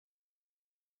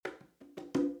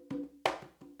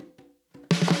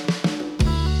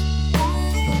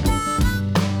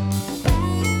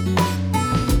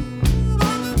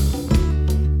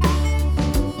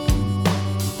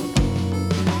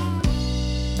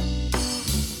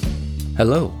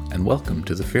Hello, and welcome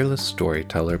to the Fearless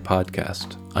Storyteller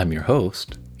podcast. I'm your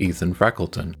host, Ethan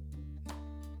Freckleton.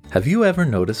 Have you ever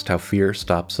noticed how fear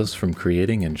stops us from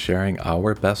creating and sharing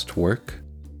our best work?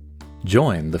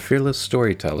 Join the Fearless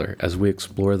Storyteller as we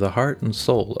explore the heart and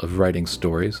soul of writing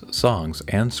stories, songs,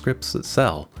 and scripts that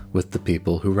sell with the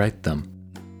people who write them.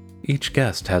 Each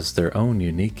guest has their own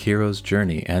unique hero's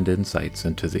journey and insights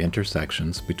into the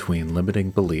intersections between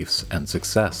limiting beliefs and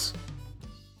success.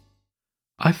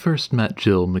 I first met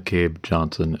Jill McCabe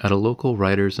Johnson at a local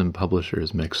writers and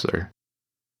publishers mixer.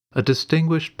 A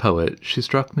distinguished poet, she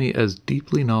struck me as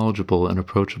deeply knowledgeable and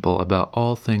approachable about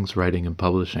all things writing and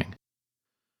publishing.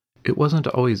 It wasn't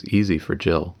always easy for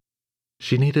Jill.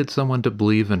 She needed someone to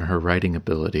believe in her writing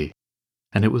ability,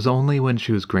 and it was only when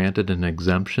she was granted an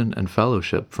exemption and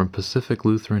fellowship from Pacific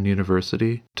Lutheran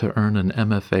University to earn an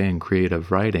MFA in creative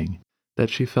writing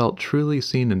that she felt truly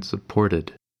seen and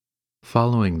supported.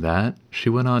 Following that, she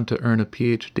went on to earn a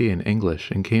PhD in English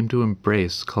and came to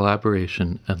embrace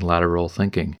collaboration and lateral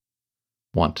thinking.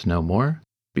 Want to know more?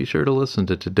 Be sure to listen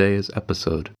to today's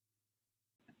episode.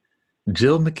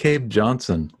 Jill McCabe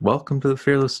Johnson, welcome to the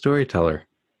Fearless Storyteller.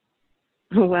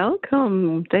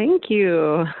 Welcome. Thank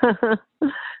you.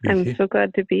 I'm so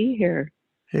glad to be here.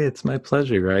 Hey, it's my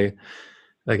pleasure.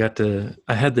 I had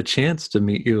the chance to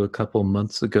meet you a couple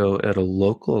months ago at a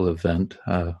local event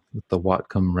with the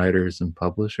Whatcom Writers and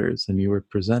Publishers, and you were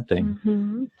presenting.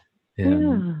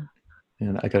 Mm-hmm.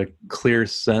 And I got a clear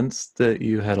sense that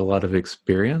you had a lot of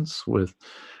experience with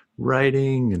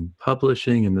writing and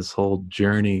publishing and this whole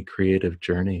creative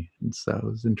journey. And so I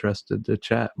was interested to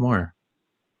chat more.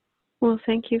 Well,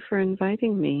 thank you for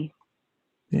inviting me.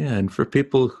 Yeah, and for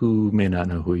people who may not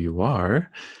know who you are,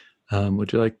 what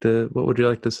would you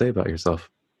like to say about yourself?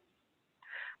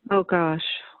 Oh, gosh.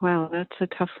 Wow, that's a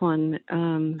tough one.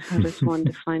 How does one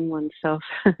define oneself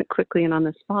quickly and on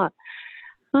the spot?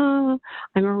 I'm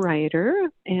a writer,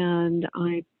 and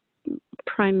I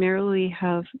primarily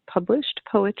have published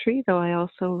poetry, though I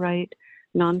also write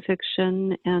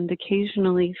nonfiction and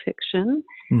occasionally fiction.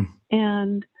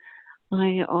 And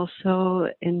I also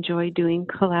enjoy doing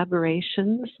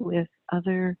collaborations with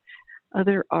other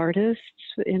artists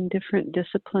in different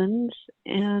disciplines,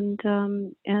 and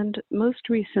most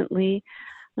recently,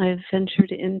 I've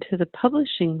ventured into the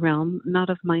publishing realm, not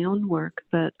of my own work,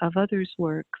 but of others'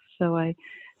 work. So I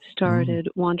started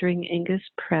Wandering Angus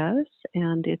Press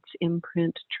and its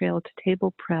imprint Trail to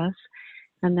Table Press,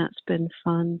 and that's been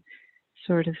fun,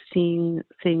 sort of seeing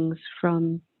things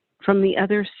from the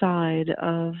other side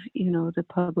of, the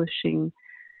publishing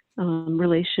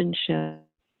relationship.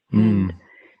 And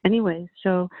anyway,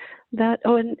 so that,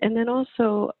 and then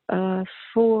also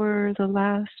for the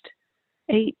last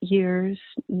 8 years,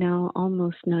 now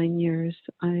almost 9 years,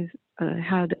 I've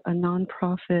had a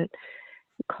nonprofit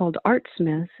called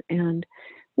Artsmith, and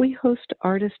we host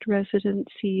artist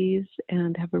residencies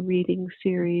and have a reading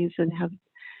series and have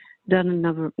done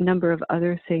a number of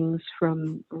other things,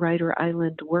 from Writer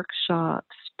Island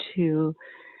workshops to,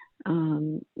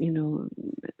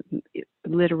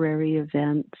 literary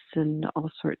events and all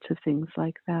sorts of things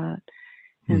like that.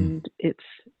 And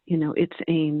its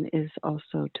aim is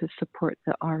also to support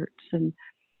the arts and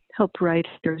help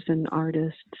writers and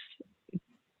artists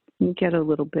get a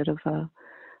little bit of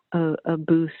a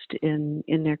boost in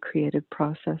their creative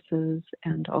processes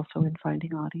and also in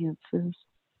finding audiences.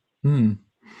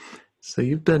 So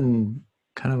you've been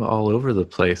kind of all over the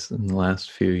place in the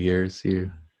last few years.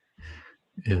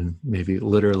 And maybe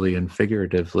literally and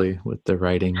figuratively with the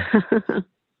writing.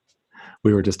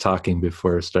 We were just talking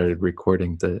before I started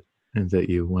recording that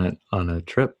you went on a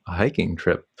hiking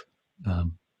trip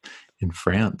in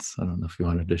France. I don't know if you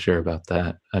wanted to share about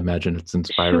that. I imagine it's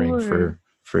inspiring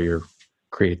for your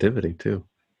creativity too.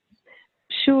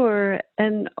 Sure.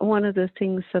 And one of the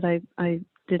things that I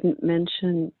didn't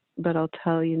mention, but I'll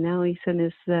tell you now, Ethan,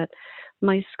 is that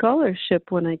my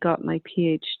scholarship when I got my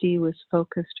PhD was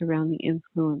focused around the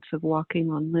influence of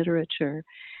walking on literature.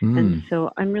 And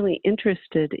so I'm really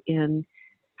interested in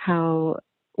how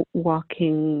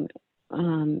walking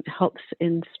helps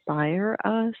inspire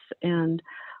us, and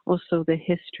also the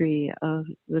history of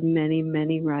the many,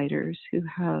 many writers who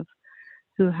have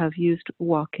used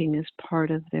walking as part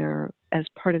of their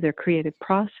creative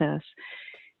process.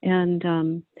 And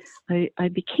I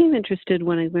became interested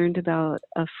when I learned about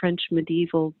a French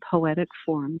medieval poetic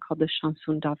form called the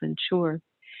chanson d'aventure.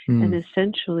 And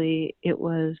essentially, it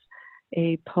was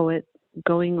a poet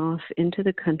going off into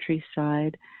the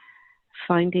countryside,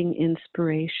 finding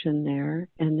inspiration there,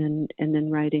 and then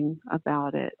writing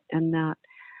about it. And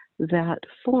that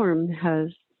form has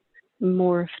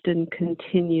morphed and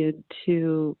continued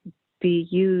to be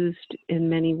used in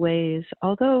many ways,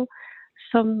 although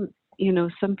some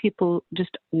people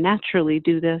just naturally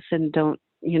do this and don't,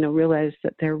 realize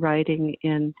that they're writing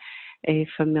in a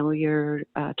familiar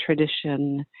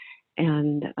tradition.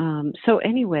 And so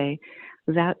anyway,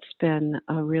 that's been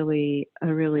a really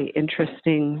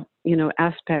interesting,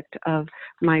 aspect of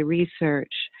my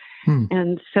research.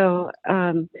 And so,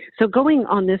 so going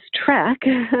on this trek,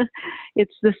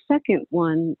 it's the second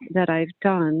one that I've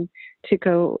done to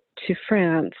go to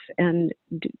France and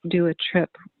do a trip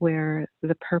where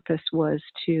the purpose was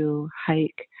to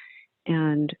hike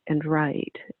and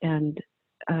write. And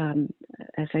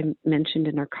as I mentioned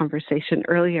in our conversation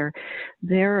earlier,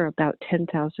 there are about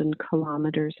 10,000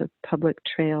 kilometers of public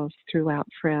trails throughout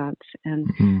France, and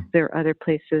there are other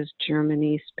places: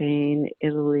 Germany, Spain,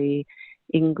 Italy,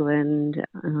 England,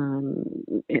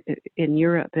 in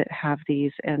Europe that have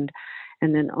these, and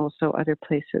then also other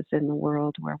places in the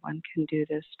world where one can do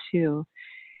this too.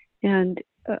 And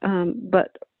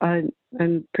but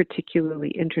I'm particularly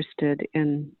interested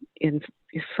in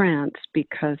France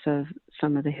because of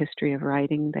some of the history of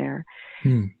writing there.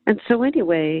 And so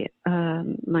anyway,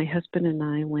 my husband and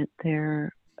I went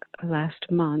there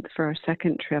last month for our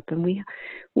second trip, and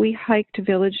we hiked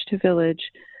village to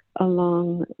village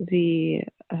along the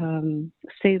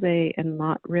Sele and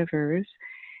Lot rivers.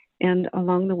 And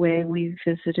along the way, we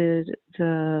visited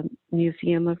the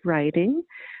Museum of Writing,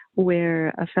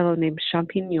 where a fellow named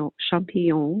Champignon,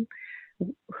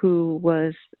 who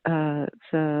was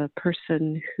the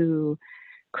person who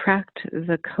cracked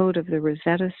the code of the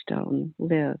Rosetta Stone,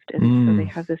 lived. And so they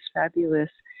have this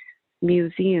fabulous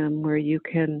museum where you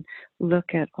can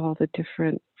look at all the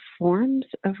different forms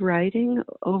of writing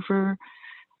over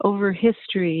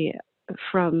history,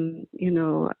 from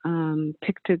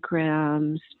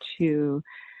pictograms to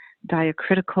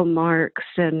diacritical marks,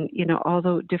 and all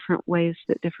the different ways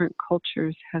that different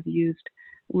cultures have used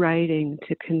writing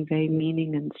to convey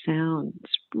meaning and sound.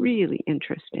 It's really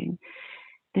interesting.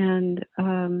 And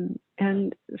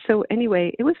so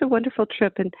anyway, it was a wonderful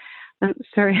trip. And I'm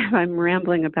sorry if I'm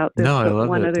rambling about this, No, I but love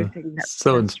one it. other thing that's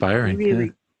so inspiring.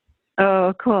 really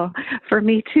Oh, cool. For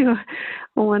me too.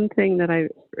 One thing that I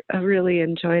really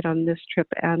enjoyed on this trip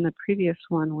and the previous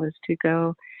one was to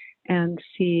go and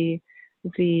see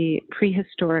the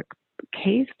prehistoric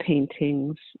cave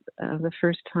paintings. The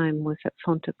first time was at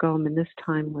Fontagome, and this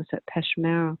time was at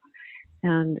Peshmerga.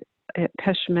 And at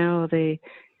Peshmerga, they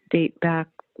date back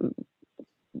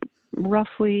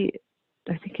roughly,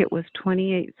 I think it was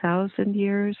 28,000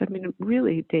 years. I mean,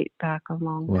 really date back a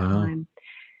long time.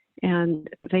 And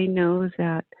they know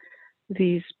that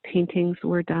these paintings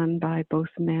were done by both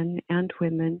men and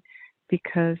women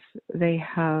because they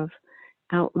have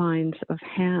outlines of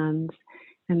hands.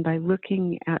 And by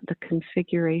looking at the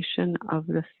configuration of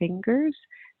the fingers,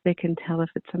 they can tell if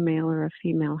it's a male or a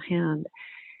female hand.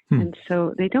 And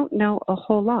so they don't know a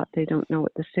whole lot. They don't know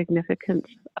what the significance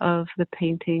of the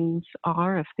paintings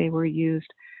are, if they were used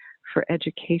for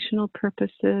educational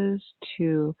purposes,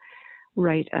 to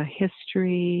write a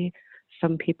history.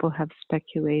 Some people have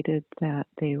speculated that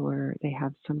they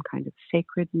have some kind of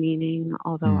sacred meaning,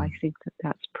 although I think that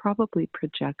that's probably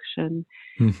projection.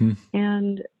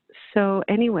 And so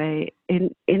anyway,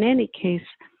 in any case,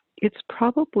 it's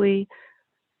probably,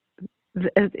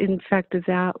 in fact,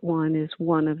 that one is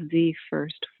one of the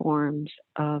first forms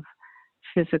of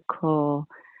physical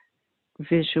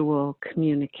visual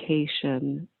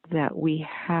communication that we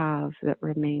have that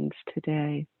remains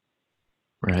today.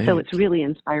 Right. So it's really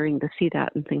inspiring to see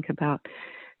that and think about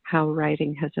how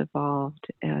writing has evolved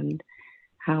and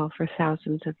how for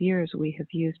thousands of years we have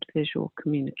used visual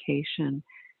communication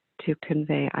to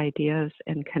convey ideas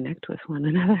and connect with one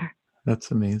another.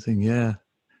 That's amazing. Yeah.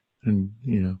 And,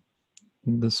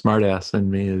 the smartass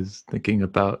in me is thinking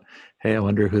about, hey, I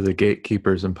wonder who the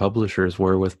gatekeepers and publishers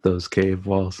were with those cave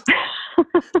walls.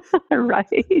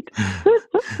 Right.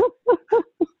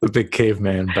 The big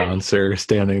caveman bouncer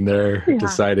standing there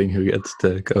deciding who gets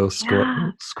to go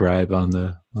scribe on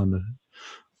the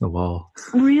wall.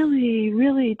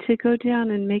 Really to go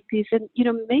down and make these. And,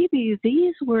 maybe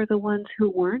these were the ones who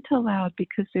weren't allowed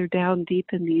because they're down deep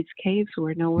in these caves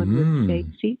where no one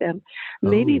would see them.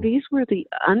 Maybe these were the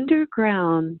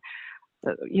underground,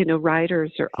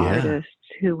 writers or artists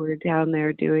who were down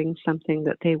there doing something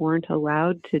that they weren't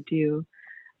allowed to do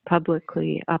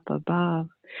publicly up above.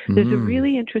 There's a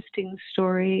really interesting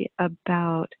story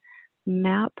about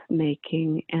map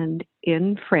making and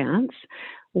in France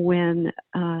when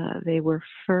they were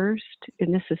first,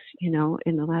 and this is,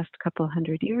 in the last couple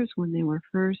hundred years, when they were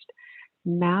first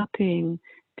mapping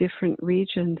different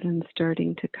regions and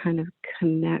starting to kind of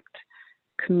connect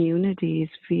communities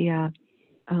via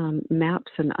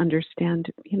maps and understand,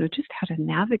 just how to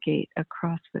navigate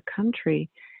across the country.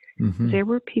 Mm-hmm. There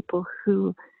were people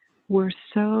who were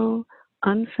so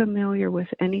unfamiliar with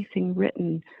anything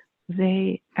written,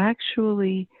 they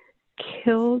actually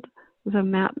killed the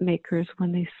map makers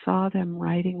when they saw them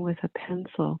writing with a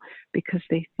pencil because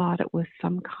they thought it was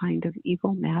some kind of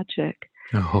evil magic.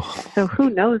 Oh. So who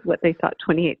knows what they thought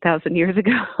 28,000 years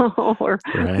ago or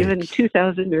Right. even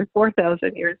 2,000 or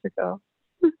 4,000 years ago.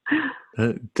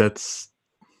 That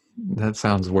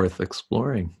sounds worth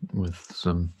exploring with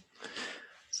some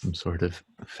sort of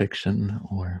fiction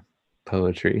or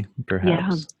poetry,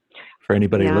 perhaps. For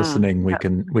anybody listening, we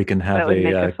can have that would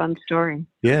make a fun story.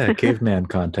 A caveman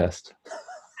contest.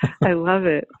 I love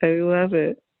it.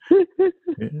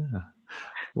 Yeah.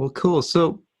 Well, cool.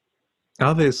 So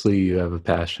obviously you have a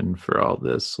passion for all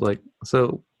this.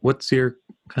 So what's your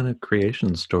kind of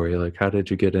creation story? Like, how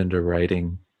did you get into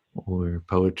writing or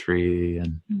poetry,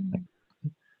 and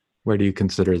where do you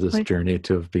consider this journey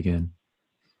to have begun?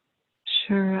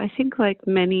 Sure. I think like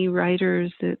many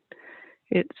writers,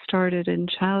 it started in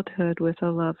childhood with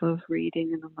a love of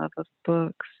reading and a love of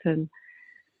books. And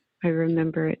I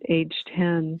remember at age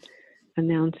 10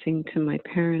 announcing to my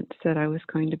parents that I was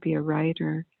going to be a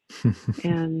writer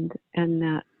and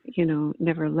that,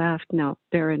 never left. Now,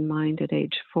 bear in mind, at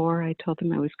age 4, I told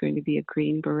them I was going to be a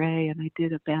Green Beret, and I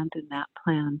did abandon that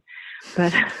plan.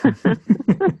 But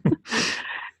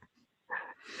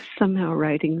somehow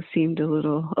writing seemed a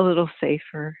little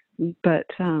safer. But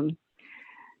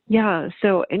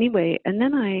so anyway, and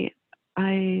then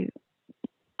I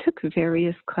took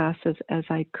various classes as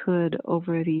I could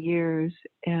over the years,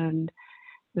 and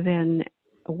then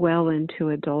well into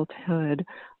adulthood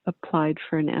applied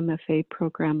for an MFA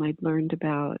program I'd learned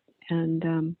about.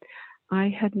 And I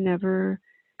had never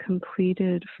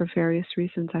completed, for various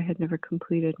reasons, I had never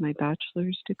completed my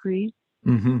bachelor's degree.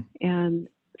 Mm-hmm. And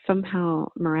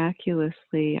somehow,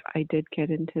 miraculously, I did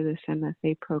get into this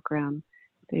MFA program.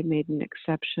 They made an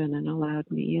exception and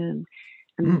allowed me in.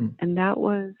 And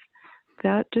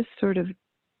that just sort of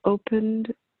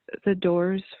opened the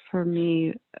doors for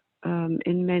me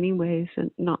in many ways, and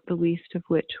not the least of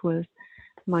which was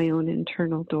my own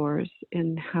internal doors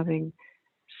in having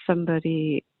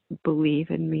somebody believe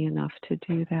in me enough to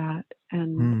do that,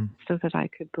 and so that I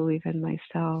could believe in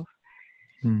myself.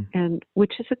 And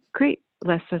which is a great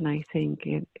lesson, I think,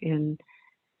 in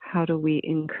how do we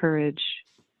encourage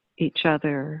each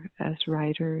other as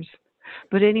writers.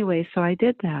 But anyway, so I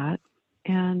did that,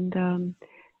 and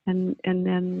then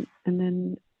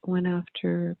went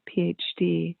after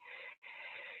PhD.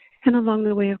 And along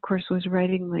the way, of course, was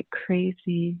writing like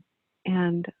crazy.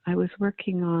 And I was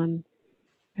working on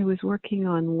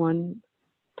one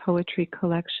poetry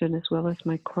collection as well as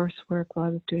my coursework while I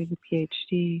was doing a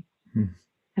PhD. And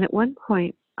at one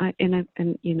point,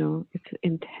 it's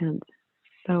intense,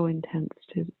 so intense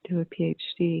to do a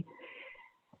PhD.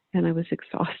 And I was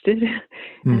exhausted.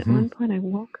 And at one point I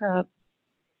woke up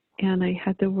and I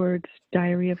had the words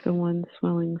 "Diary of the One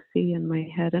Swelling Sea" in my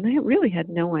head. And I really had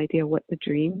no idea what the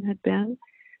dream had been.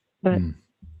 But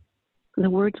the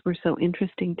words were so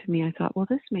interesting to me. I thought, well,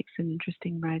 this makes an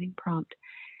interesting writing prompt.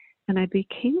 And I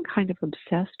became kind of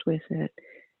obsessed with it.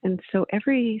 And so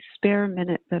every spare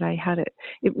minute that I had,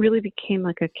 it really became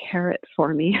like a carrot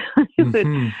for me. I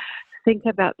would think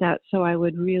about that. So I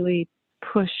would really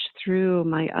push through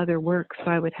my other work so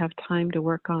I would have time to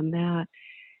work on that.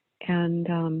 And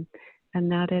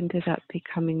that ended up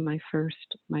becoming my first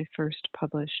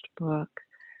published book,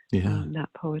 that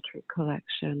poetry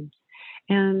collection.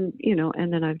 And,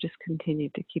 and then I've just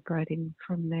continued to keep writing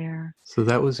from there. So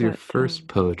that was your first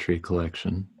poetry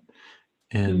collection.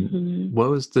 And what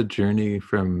was the journey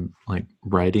from like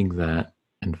writing that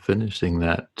and finishing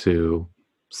that to,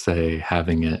 say,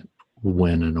 having it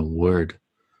win an award?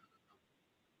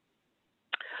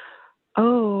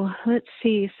 Oh, let's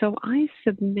see. So I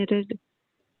submitted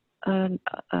an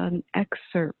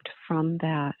excerpt from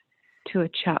that to a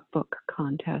chapbook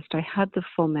contest. I had the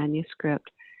full manuscript,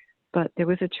 but there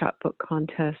was a chapbook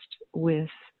contest with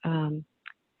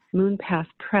Moonpath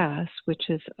Press, which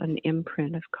is an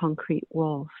imprint of Concrete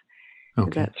Wolf.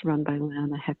 That's run by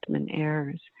Lana Hechtman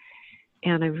Ayers.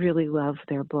 And I really love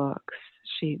their books.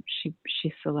 She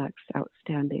selects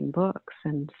outstanding books.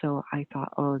 And so I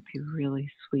thought, oh, it'd be really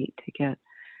sweet to get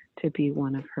to be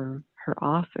one of her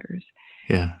authors.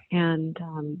 Yeah. And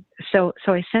so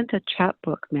I sent a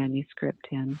chapbook manuscript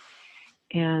in,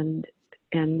 and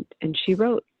she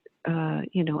wrote,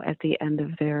 at the end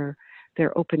of their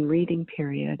open reading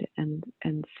period, and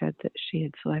said that she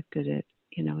had selected it,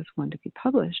 as one to be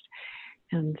published.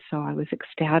 And so I was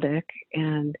ecstatic,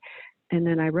 and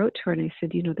then I wrote to her and I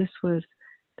said,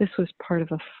 this was part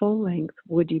of a full length.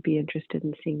 Would you be interested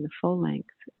in seeing the full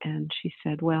length? And she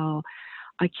said, well,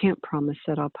 I can't promise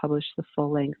that I'll publish the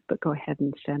full length, but go ahead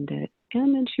and send it.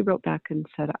 And then she wrote back and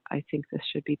said, I think this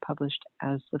should be published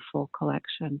as the full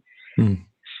collection. Mm.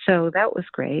 So that was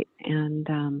great. And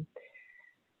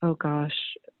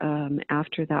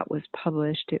after that was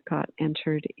published, it got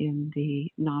entered in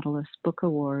the Nautilus Book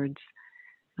Awards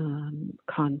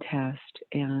contest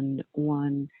and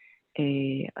won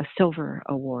a silver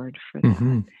award for that.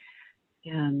 Mm-hmm.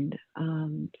 And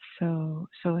so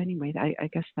anyway, I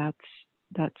guess that's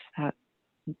that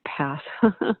path.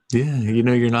 Yeah,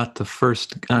 you're not the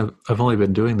first. I've only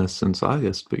been doing this since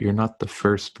August, but you're not the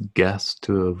first guest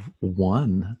to have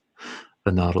won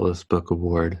the Nautilus Book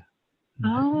Award.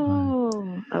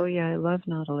 Oh yeah, I love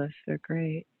Nautilus. They're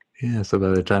great. Yeah, so by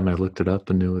the time I looked it up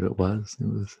and knew what it was,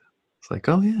 it's like,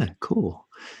 oh yeah, cool.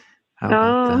 How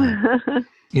about that?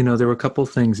 There were a couple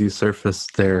things you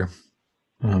surfaced there.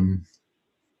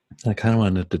 I kind of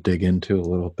wanted to dig into a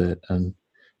little bit, and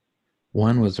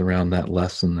one was around that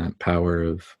lesson, that power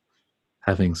of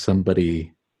having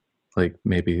somebody, like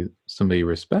maybe somebody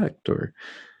respect or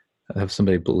have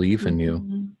somebody believe in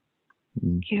you.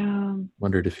 Yeah.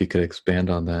 Wondered if you could expand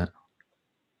on that.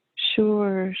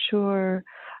 Sure.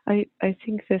 I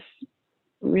think this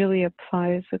really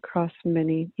applies across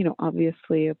many,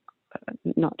 obviously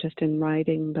not just in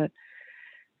writing, but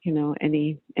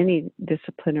any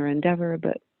discipline or endeavor,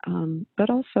 but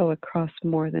also across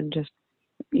more than just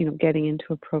getting into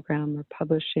a program or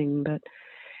publishing, but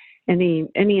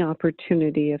any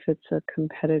opportunity, if it's a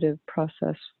competitive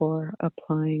process for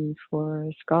applying for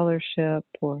a scholarship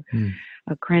or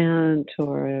a grant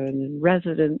or a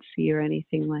residency or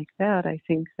anything like that, I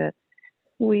think that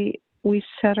we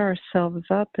set ourselves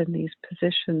up in these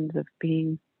positions of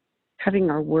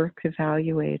having our work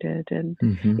evaluated, and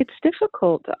it's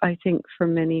difficult, I think, for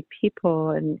many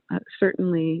people, and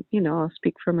certainly, I'll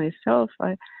speak for myself.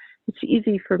 It's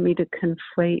easy for me to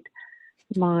conflate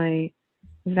my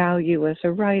value as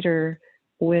a writer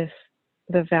with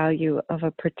the value of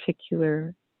a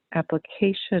particular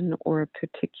application or a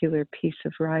particular piece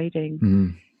of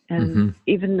writing. And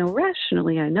even though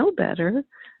rationally I know better,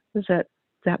 is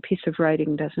that piece of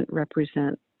writing doesn't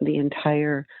represent the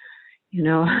entire,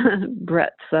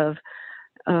 breadth of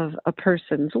a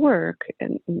person's work,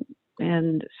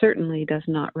 and certainly does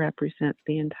not represent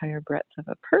the entire breadth of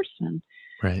a person.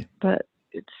 Right. But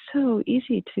it's so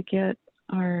easy to get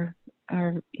our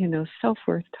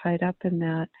self-worth tied up in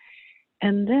that,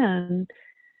 and then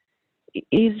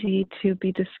easy to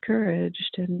be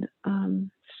discouraged. And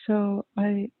so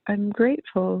I'm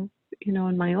grateful,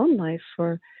 in my own life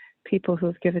for people who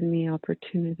have given me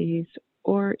opportunities,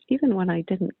 or even when I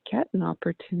didn't get an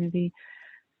opportunity,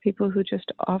 people who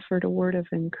just offered a word of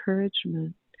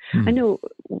encouragement. I know,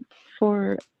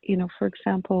 for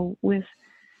example, with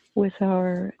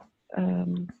our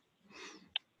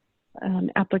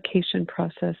application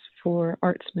process for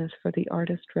Artsmith for the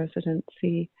artist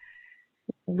residency,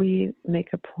 we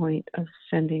make a point of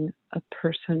sending a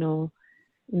personal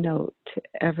note to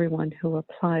everyone who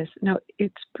applies. Now,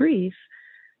 it's brief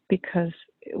because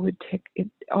it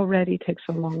already takes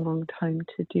a long time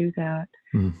to do that.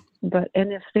 But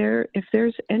if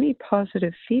there's any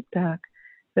positive feedback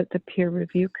that the peer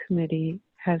review committee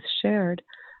has shared,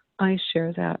 I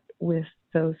share that with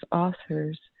those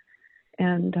authors.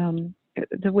 And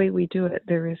the way we do it,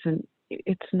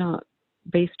 it's not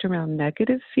based around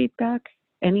negative feedback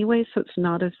anyway, so it's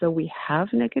not as though we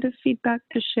have negative feedback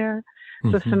to share.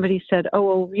 So if somebody said,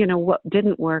 oh, well, what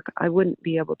didn't work, I wouldn't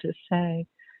be able to say.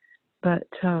 But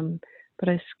I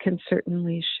can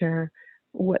certainly share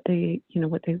what they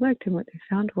liked and what they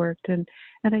found worked, and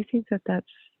I think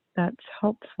that's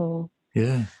helpful.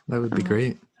 Yeah, that would be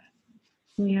great.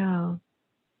 Yeah,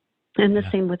 and the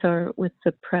same with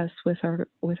the press, with our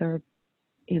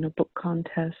book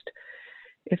contest.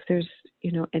 If there's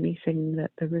anything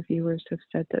that the reviewers have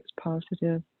said that's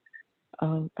positive,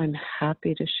 I'm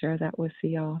happy to share that with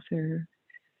the author,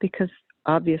 because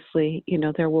obviously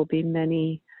there will be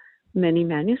many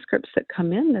manuscripts that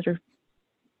come in that are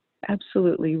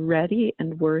absolutely ready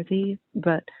and worthy,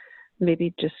 but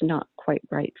maybe just not quite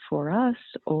right for us,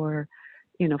 or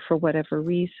for whatever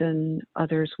reason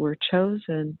others were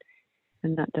chosen,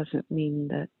 and that doesn't mean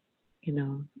that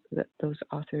that those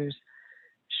authors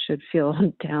should feel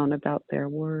down about their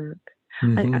work.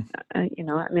 How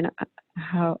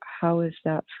is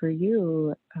that for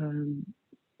you,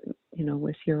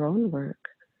 with your own work?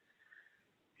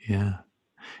 Yeah.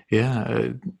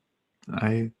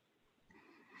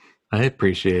 I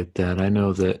appreciate that. I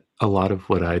know that a lot of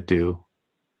what I do,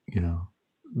 you know,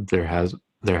 there has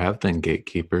there have been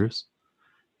gatekeepers,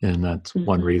 and that's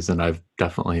one Hmm. reason I've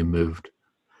definitely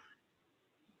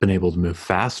been able to move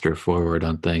faster forward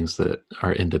on things that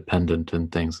are independent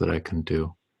and things that I can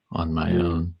do on my Mm.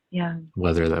 own, Yeah.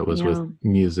 whether that was with Yeah.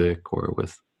 music or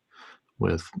with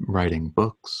writing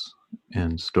books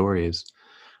and stories.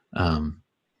 Um,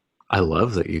 I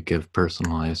love that you give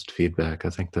personalized feedback. I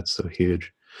think that's so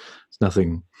huge. It's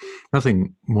nothing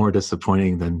more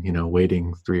disappointing than,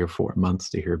 waiting 3 or 4 months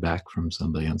to hear back from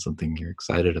somebody on something you're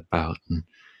excited about and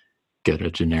get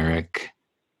a generic,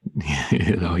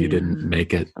 you didn't Yeah.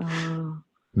 make it Oh,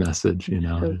 message, it's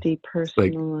so It's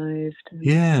like, depersonalized. And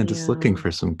yeah, just looking yeah.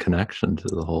 for some connection to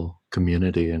the whole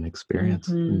community and experience.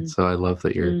 And Hmm. so I love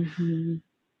that you're Hmm.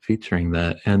 featuring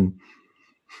that. And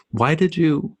why did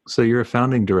you, so you're a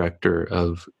founding director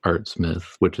of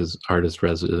ArtSmith, which is artist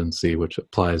residency, which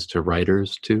applies to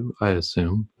writers too, I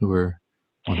assume, want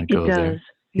to It go does. there.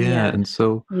 Yeah. Yes. And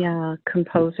so Yeah.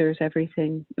 Composers,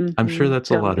 everything. I'm sure Hmm. that's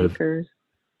a lot of, Filmmakers.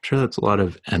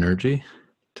 energy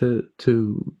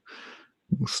to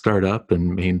start up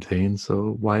and maintain.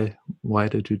 So why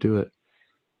did you do it?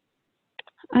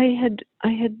 I had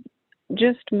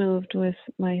just moved with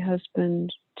my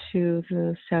husband to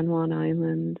the San Juan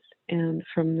Islands and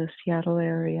from the Seattle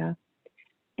area,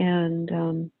 and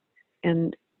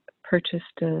and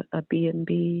purchased a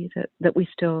B&B that we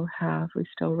still have, we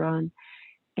still run.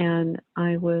 And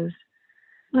I was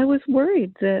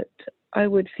worried that I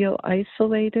would feel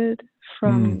isolated Mm,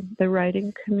 from the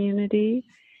writing community.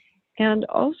 And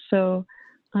also,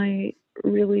 I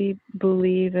really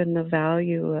believe in the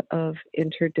value of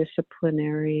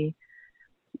interdisciplinary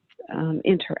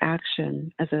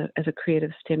interaction as a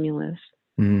creative stimulus.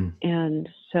 mm, And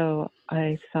so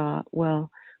I thought,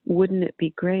 well, wouldn't it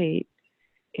be great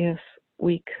if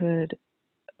we could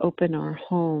open our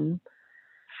home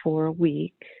for a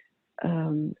week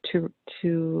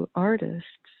to artists?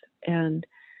 And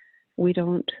we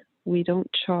don't we don't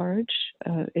charge.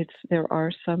 It's There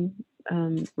are some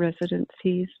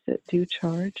residencies that do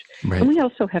charge, and right. we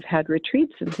also have had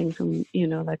retreats and things. And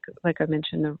like I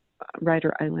mentioned, the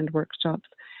Writer Island workshops,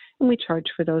 and we charge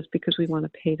for those because we want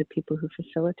to pay the people who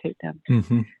facilitate them.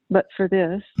 Hmm. But for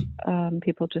this,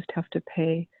 people just have to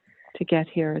pay to get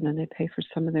here, and then they pay for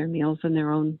some of their meals and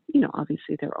their own,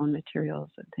 obviously their own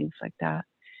materials and things like that.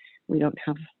 We don't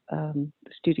have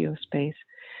studio space,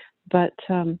 but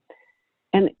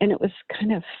and it was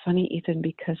kind of funny, Ethan,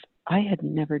 because I had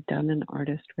never done an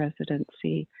artist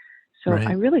residency, so I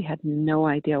Right. really had no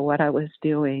idea what I was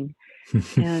doing,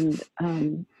 and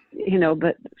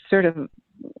but sort of,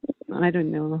 I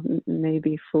don't know,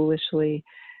 maybe foolishly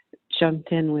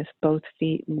jumped in with both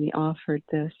feet, and we offered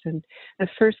this. And the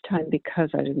first time, because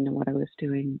I didn't know what I was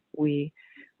doing, we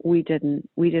didn't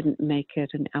make it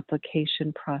an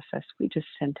application process. We just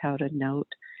sent out a note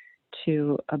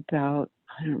to about,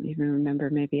 I don't even remember,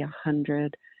 maybe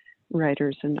 100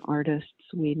 writers and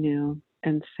artists we knew,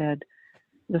 and said,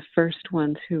 the first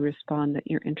ones who respond that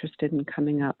you're interested in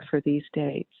coming up for these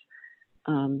dates,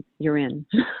 you're in.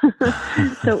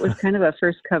 So it was kind of a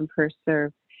first come, first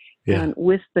serve, Yeah. and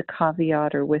with the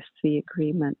caveat, or with the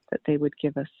agreement, that they would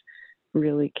give us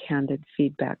really candid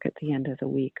feedback at the end of the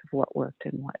week of what worked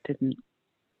and what didn't.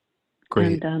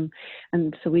 Great.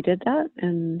 And so we did that,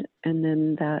 and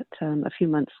then that a few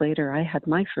months later, I had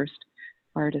my first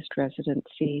artist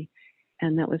residency,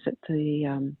 and that was at the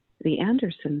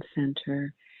Anderson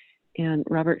Center. And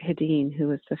Robert Hedin, who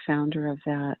was the founder of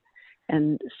that,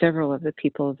 and several of the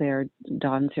people there,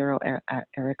 Don Zero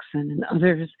Erickson and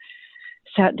others,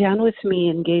 sat down with me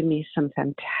and gave me some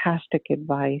fantastic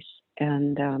advice,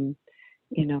 and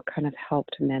kind of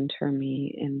helped mentor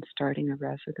me in starting a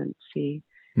residency.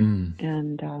 Mm.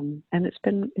 And it's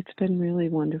been really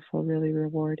wonderful, really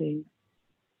rewarding.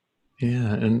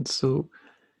 Yeah. And so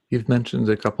you've mentioned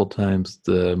a couple times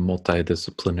the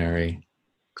multidisciplinary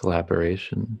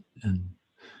collaboration. And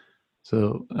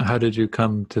so how did you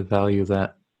come to value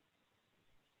that?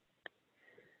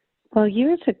 Well,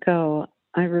 years ago,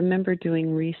 I remember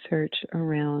doing research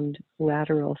around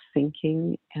lateral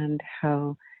thinking, and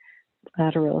how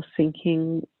lateral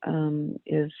thinking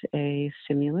is a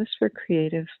stimulus for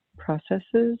creative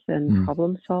processes and Mm.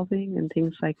 problem solving and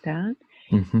things like that.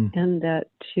 Hmm. And that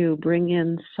to bring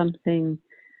in something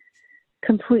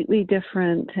completely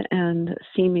different and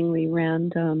seemingly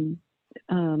random,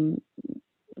 um,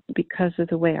 because of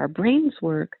the way our brains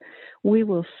work, we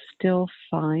will still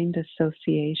find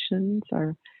associations.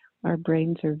 Our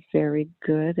brains are very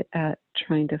good at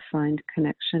trying to find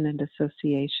connection and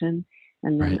association,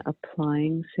 and then Right.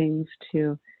 applying things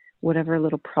to whatever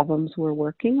little problems we're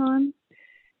working on.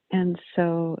 And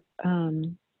so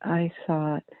I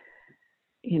thought,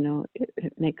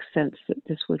 it makes sense that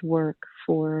this would work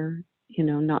for,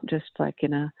 not just like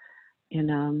in a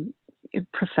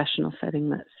professional setting,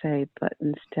 let's say, but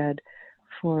instead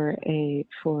for a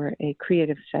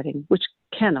creative setting, which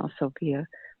can also be a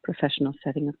professional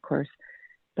setting, of course.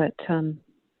 But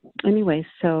anyway,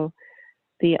 so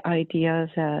the idea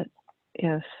that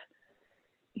if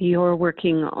you're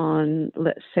working on,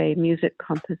 let's say, music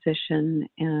composition,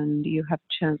 and you have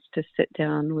a chance to sit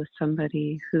down with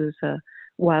somebody who's a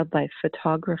wildlife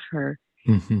photographer,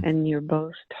 and you're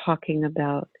both talking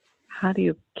about how do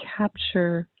you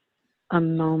capture a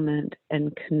moment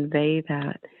and convey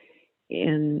that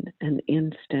in an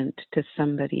instant to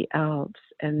somebody else,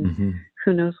 and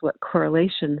who knows what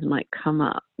correlations might come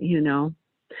up,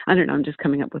 I don't know, I'm just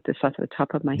coming up with this off the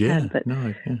top of my head, but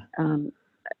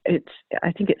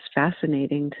I think it's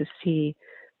fascinating to see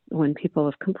when people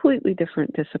of completely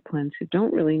different disciplines who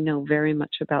don't really know very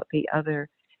much about the other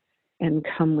and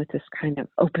come with this kind of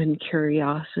open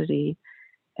curiosity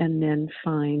and then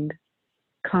find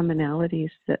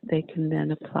commonalities that they can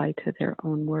then apply to their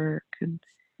own work. And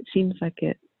it seems like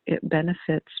it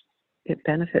benefits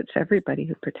everybody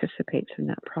who participates in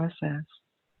that process.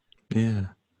 Yeah.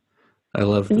 I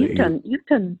love and that you've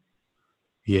done.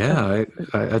 Yeah,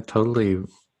 I totally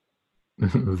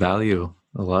value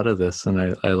a lot of this,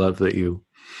 and I love that you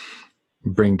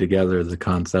bring together the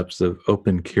concepts of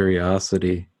open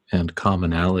curiosity and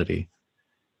commonality.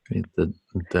 Right?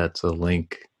 That's a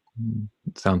link.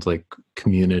 It sounds like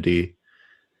community,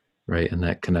 right? And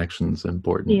that connection's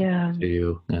important to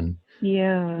you. And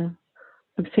I'm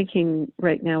thinking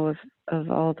right now of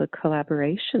all the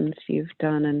collaborations you've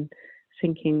done, and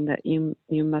thinking that you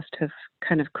must have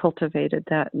kind of cultivated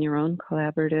that in your own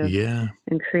collaborative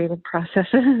and creative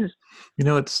processes.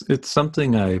 It's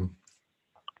something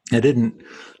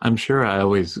I'm sure I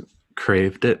always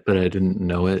craved it, but I didn't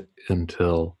know it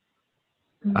until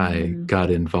I got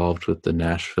involved with the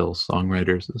Nashville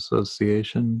Songwriters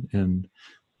Association, and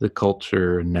the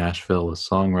culture in Nashville with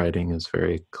songwriting is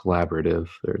very collaborative.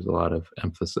 There's a lot of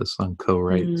emphasis on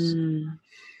co-writes.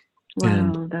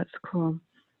 Wow, that's cool.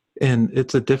 And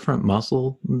it's a different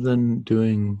muscle than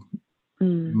doing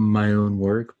my own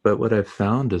work. But what I've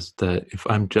found is that if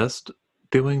I'm just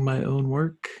doing my own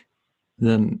work,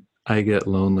 then I get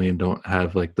lonely and don't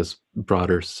have like this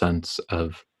broader sense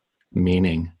of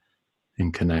meaning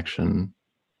and connection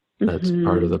that's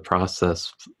part of the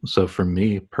process. So for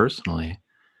me personally,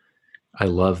 I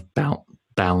love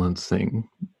balancing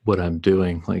what I'm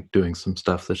doing, like doing some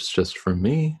stuff that's just for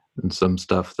me and some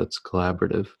stuff that's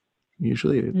collaborative,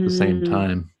 usually at the same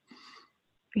time.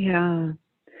 Yeah.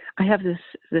 I have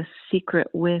this secret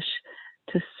wish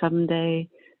to someday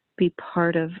be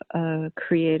part of a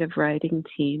creative writing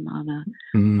team on a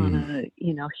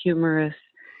humorous,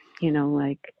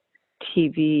 like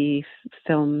TV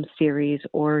film series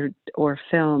or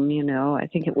film. I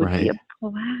think it would be a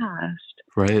blast.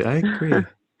 Right, I agree.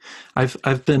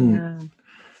 I've been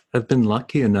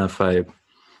lucky enough. I'm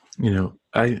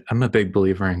a big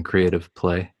believer in creative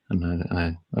play, and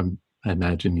I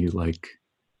imagine you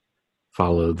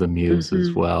follow the muse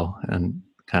as well, and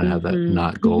kind of have that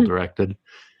not goal directed.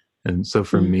 And so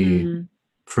for me,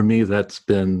 that's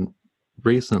been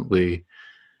recently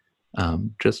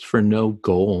just for no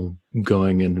goal,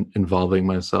 going and involving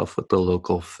myself with the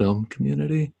local film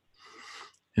community.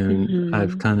 And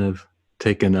I've kind of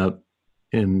taken up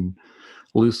in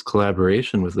loose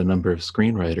collaboration with a number of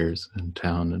screenwriters in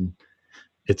town. And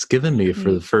it's given me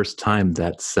for the first time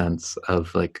that sense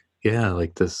of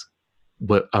this,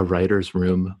 what a writer's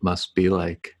room must be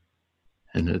like.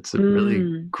 And it's a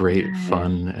really great,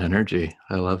 fun energy.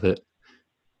 I love it.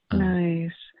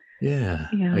 Nice. Yeah.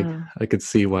 I could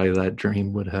see why that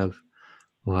dream would have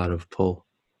a lot of pull.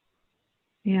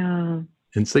 Yeah.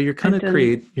 And so you're kind of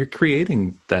you're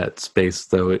creating that space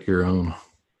though at your own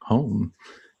home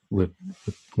with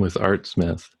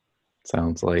Artsmith.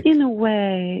 Sounds like in a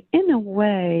way,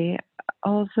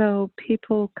 although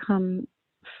people come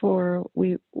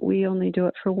we only do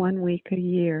it for 1 week a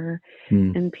year,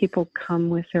 and people come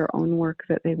with their own work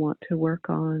that they want to work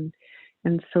on,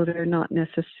 and so they're not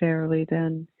necessarily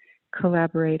then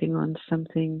collaborating on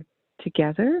something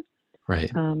together,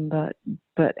 right?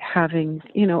 But having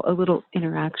a little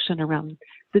interaction around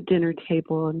the dinner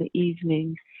table in the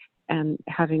evening, and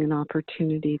having an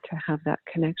opportunity to have that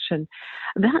connection.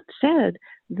 That said,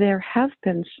 there have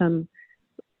been some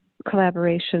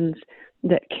collaborations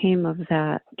that came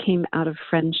out of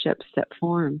friendships that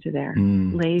formed there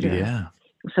later. Yeah.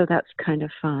 So that's kind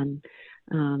of fun.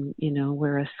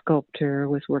 where a sculptor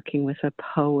was working with a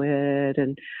poet,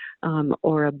 and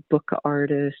or a book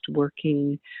artist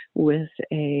working with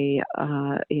a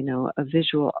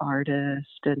visual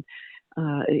artist, and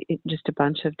just a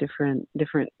bunch of different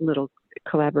little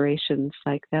collaborations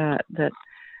like that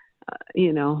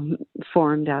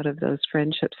formed out of those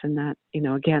friendships, and that,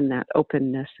 again, that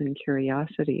openness and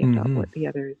curiosity about Mm-hmm. what the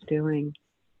other is doing.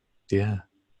 Yeah,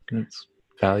 that's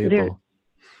There, valuable.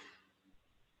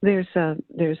 there's a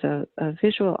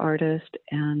visual artist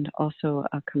and also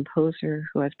a composer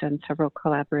who I've done several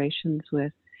collaborations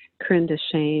with. Corinda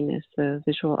Shane is the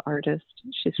visual artist.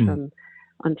 She's from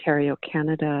Ontario,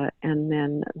 Canada, and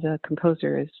then the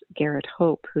composer is Garrett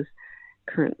Hope, who's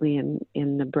currently in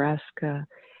Nebraska.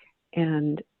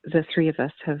 And the three of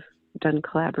us have done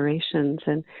collaborations.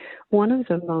 And one of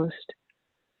the most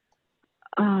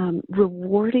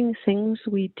rewarding things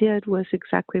we did was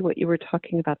exactly what you were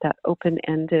talking about, that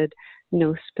open-ended,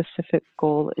 no specific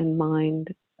goal in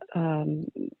mind,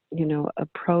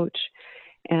 approach.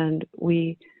 And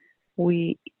we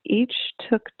each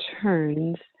took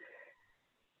turns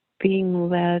being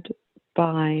led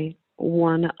by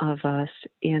one of us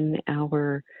in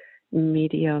our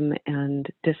medium and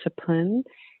discipline.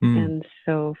 And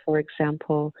so, for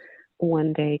example,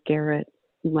 one day Garrett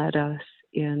led us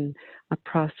in a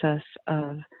process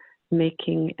of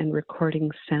making and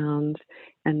recording sounds,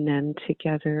 and then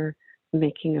together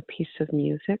making a piece of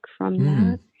music from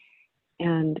that.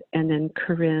 And then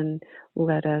Corinne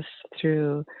led us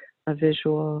through a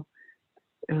visual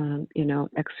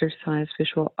exercise,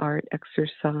 visual art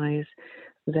exercise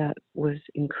that was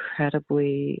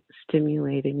incredibly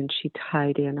stimulating, and she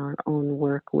tied in our own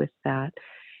work with that.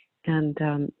 And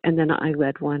then I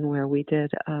led one where we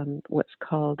did what's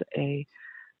called a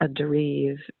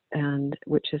derive, and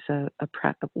which is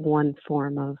one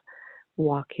form of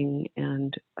walking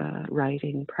and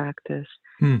writing practice.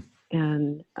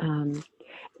 And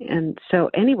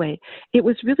so anyway, it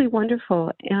was really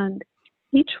wonderful, and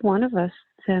each one of us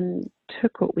then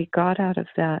took what we got out of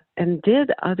that and did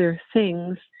other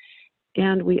things.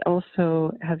 And we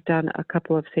also have done a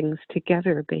couple of things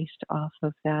together based off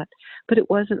of that. But it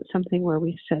wasn't something where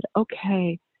we said,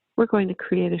 okay, we're going to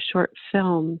create a short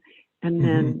film, and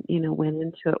then, went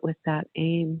into it with that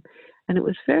aim. And it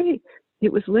was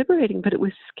liberating, but it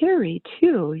was scary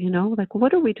too, like,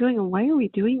 what are we doing and why are we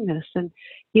doing this? And,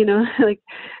 like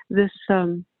this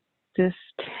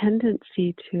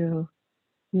tendency to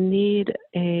need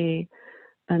an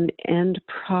end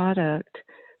product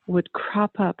would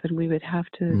crop up, and we would have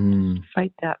to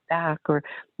fight that back, or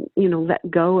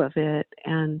let go of it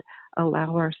and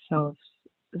allow ourselves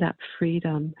that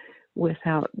freedom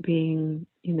without being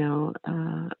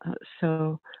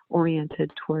so oriented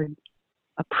toward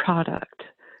a product.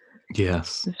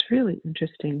 Yes, it's really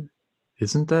interesting.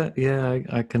 isn't that? Yeah,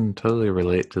 I can totally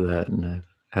relate to that, and I've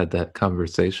had that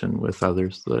conversation with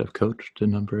others that I've coached a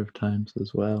number of times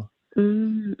as well.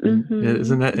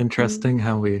 Isn't that interesting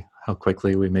how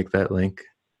quickly we make that link?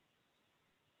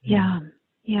 Yeah.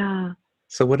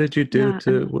 So what did you do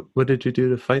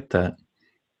to fight that?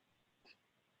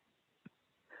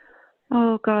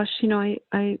 Oh gosh,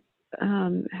 I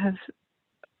have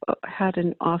had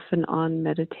an off and on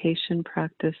meditation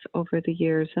practice over the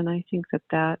years, and I think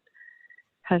that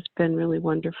has been really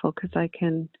wonderful, because I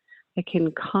can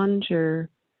conjure,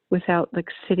 without like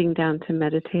sitting down to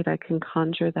meditate, I can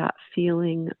conjure that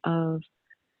feeling of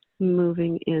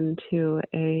moving into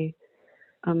a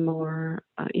more,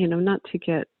 not to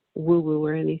get woo-woo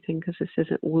or anything, because this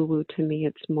isn't woo-woo to me.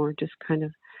 It's more just kind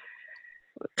of,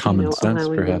 Common sense,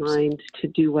 allowing perhaps. the mind to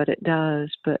do what it does.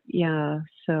 But yeah,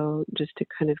 so just to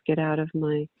kind of get out of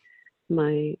my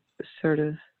sort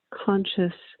of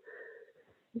conscious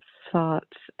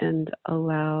thoughts and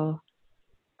allow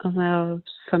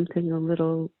something a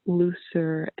little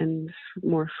looser and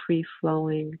more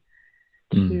free-flowing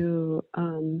to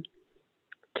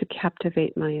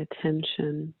captivate my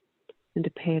attention, and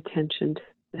to pay attention to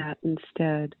that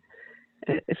instead,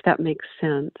 if that makes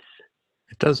sense.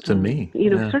 It does to me.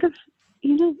 Sort of,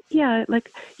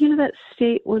 like, that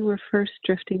state when we're first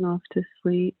drifting off to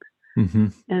sleep.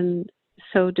 And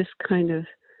so just kind of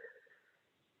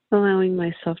allowing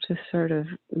myself to sort of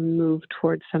move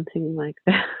towards something like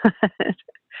that,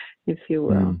 if you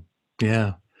will.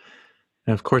 Yeah.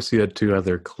 And of course you had two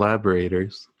other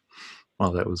collaborators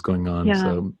while that was going on. Yeah.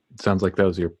 So it sounds like that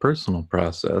was your personal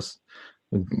process.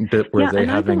 Were they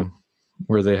having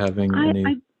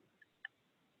any?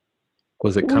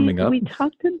 Was it coming up? We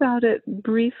talked about it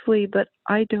briefly, but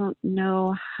I don't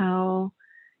know how,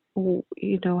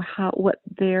 what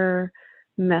their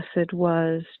method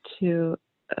was to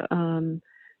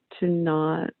to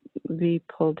not be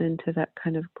pulled into that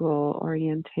kind of goal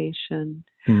orientation.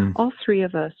 Mm. All three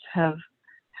of us have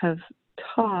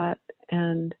taught,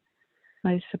 and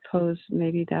I suppose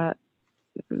maybe that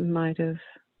might have,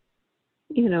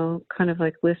 kind of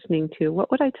like listening to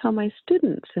what would I tell my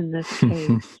students in this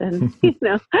case, and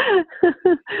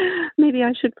maybe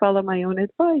I should follow my own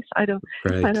advice. I don't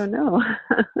Right. know.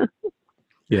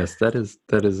 Yes, that is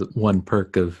one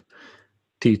perk of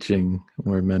teaching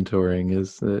or mentoring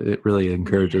is it really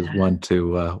encourages Yeah. one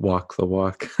to walk the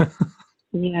walk.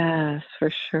 Yes, for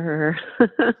sure.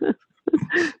 A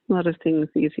lot of things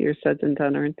easier said than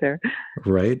done, aren't there?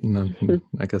 Right? And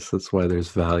I guess that's why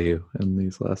there's value in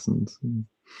these lessons.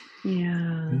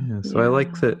 Yeah, Yeah, so I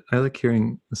like yeah, that. I like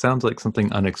hearing. It sounds like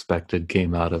something unexpected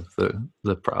came out of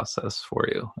the process for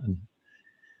you,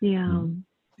 yeah. and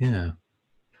yeah,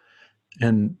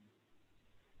 and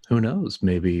who knows?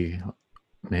 Maybe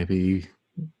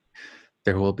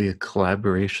there will be a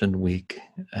collaboration week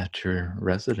at your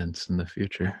residence in the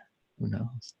future. Who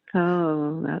knows?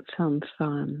 Oh, that sounds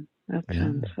fun. That Yeah.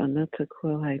 sounds fun. That's a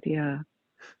cool idea.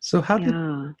 So how did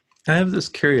Yeah. I have this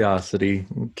curiosity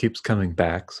it keeps coming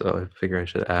back, so I figure I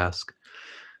should ask.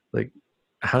 Like,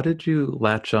 how did you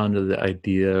latch on to the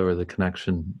idea or the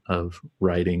connection of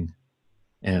writing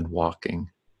and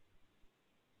walking?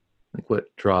 Like,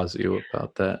 what draws you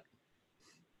about that?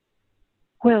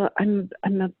 Well, I'm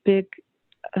a big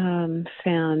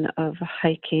fan of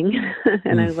hiking,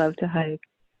 and I Mm, love to hike.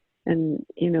 And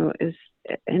is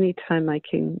anytime I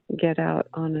can get out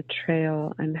on a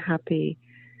trail, I'm happy.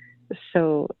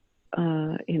 So,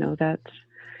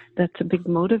 that's a big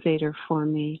motivator for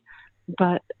me.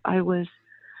 But I was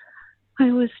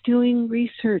doing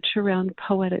research around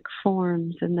poetic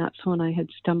forms, and that's when I had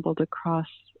stumbled across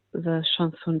the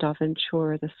chanson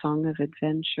d'aventure, the song of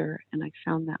adventure, and I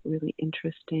found that really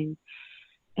interesting.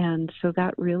 And so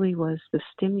that really was the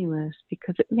stimulus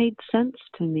because it made sense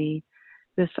to me,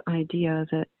 this idea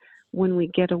that when we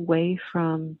get away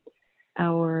from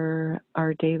our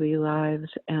daily lives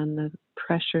and the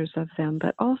pressures of them,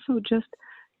 but also just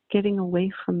getting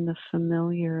away from the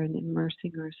familiar and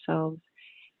immersing ourselves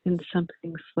in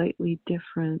something slightly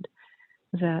different,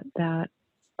 that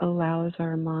allows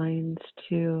our minds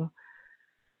to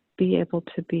be able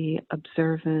to be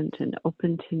observant and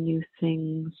open to new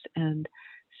things and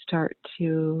start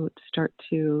to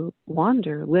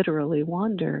wander, literally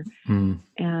wander. mm,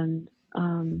 And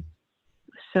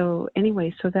so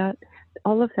anyway, so that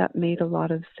all of that made a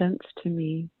lot of sense to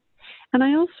me. And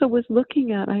I also was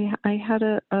looking at, I had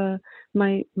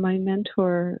my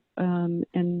mentor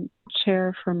and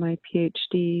chair for my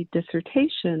PhD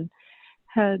dissertation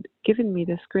had given me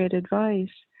this great advice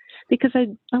because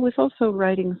I was also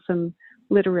writing some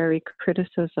literary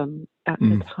criticism at the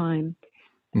mm, time,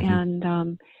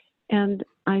 mhm, and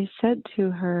I said to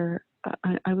her,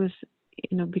 I was,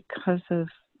 because of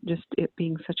just it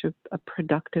being such a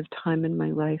productive time in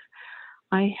my life,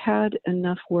 I had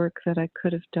enough work that I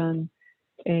could have done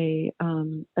a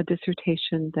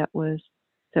dissertation that was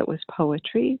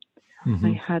poetry. I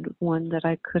mhm, had one that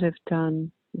I could have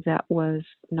done that was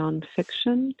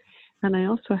nonfiction, and I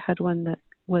also had one that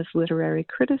was literary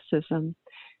criticism.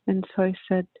 And so I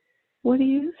said, "What do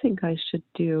you think I should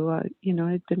do?"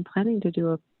 I'd been planning to do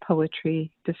a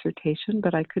poetry dissertation,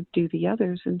 but I could do the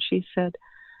others. And she said,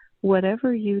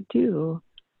 "Whatever you do,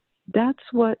 that's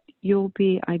what you'll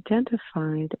be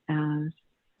identified as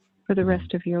for the mm,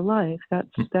 rest of your life.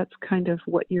 mm. That's kind of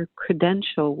what your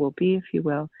credential will be, if you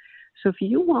will. So if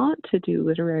you want to do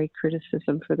literary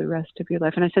criticism for the rest of your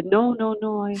life," and I said, no, no,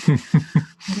 no, I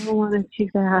don't want to do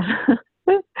that.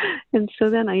 And so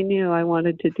then I knew I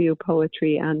wanted to do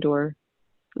poetry and or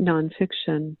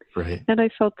nonfiction, Right. and I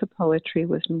felt the poetry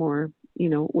was more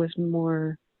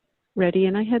ready.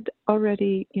 And I had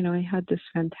already, I had this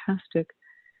fantastic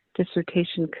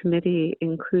dissertation committee,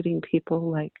 including people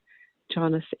like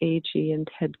Jonas Agee and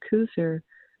Ted Kuzer,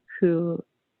 who,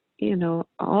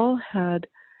 all had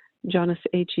Jonas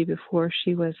Agee before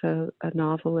she was a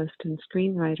novelist and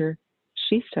screenwriter.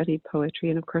 She studied poetry,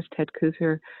 and of course, Ted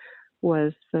Kuzer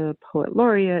was the poet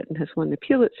laureate and has won the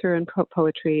Pulitzer in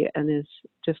poetry and is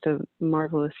just a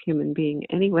marvelous human being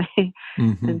anyway.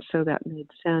 Mhm. And so that made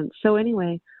sense. So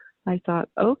anyway, I thought,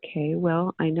 okay,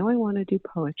 well, I know I want to do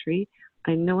poetry.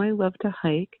 I know I love to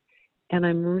hike, and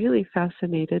I'm really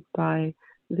fascinated by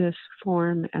this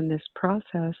form and this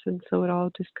process. And so it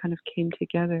all just kind of came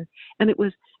together.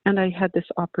 And I had this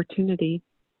opportunity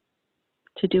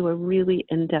to do a really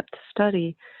in-depth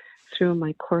study through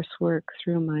my coursework,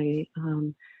 through my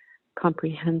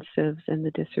comprehensives and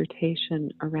the dissertation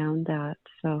around that.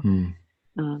 So, Mm,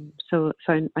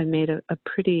 I made a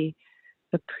pretty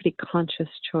a pretty conscious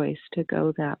choice to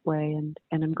go that way, and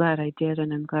I'm glad I did,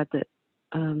 and I'm glad that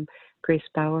Grace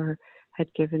Bauer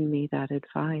had given me that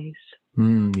advice.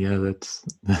 Yeah, that's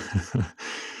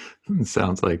it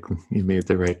sounds like you made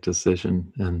the right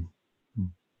decision, and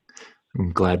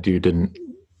I'm glad you didn't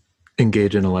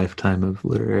engage in a lifetime of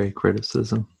literary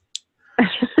criticism.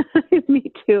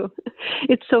 Me too.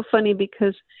 It's so funny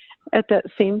because at that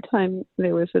same time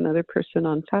there was another person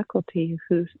on faculty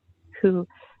who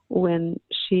when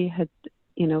she had,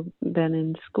 been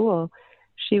in school,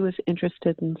 she was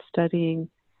interested in studying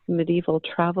medieval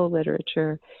travel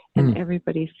literature, and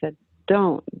everybody said,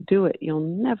 "Don't do it. You'll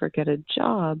never get a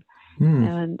job."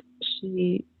 And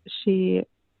she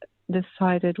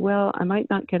decided, well, I might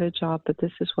not get a job, but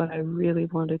this is what I really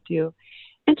want to do.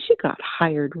 And she got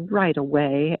hired right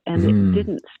away, and it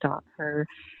didn't stop her.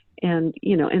 And,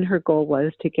 and her goal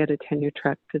was to get a tenure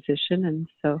track position. And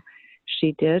so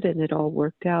she did, and it all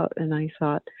worked out. And I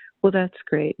thought, well, that's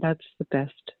great. That's the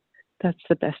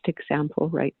best example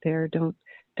right there. Don't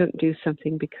do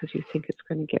something because you think it's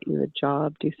going to get you a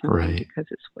job. Do something because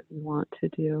it's what you want to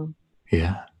do.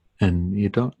 Yeah. And you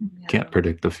can't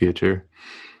predict the future.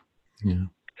 Yeah.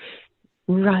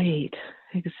 Right.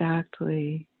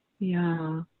 Exactly.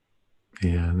 Yeah.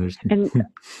 Yeah.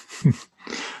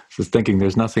 Just thinking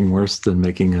there's nothing worse than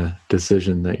making a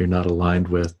decision that you're not aligned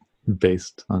with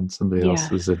based on somebody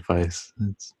else's advice.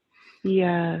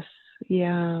 Yes.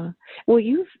 Yeah. Well,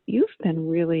 you've been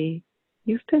really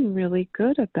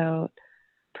good about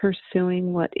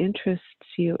pursuing what interests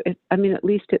you. I mean, at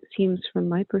least it seems from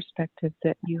my perspective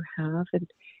that you have. And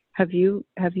have you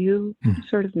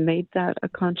sort of made that a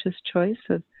conscious choice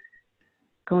of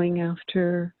going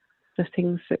after the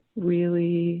things that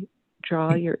really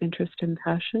draw your interest and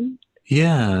passion?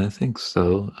 Yeah, I think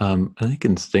so. I think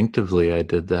instinctively I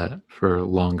did that for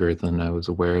longer than I was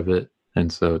aware of it.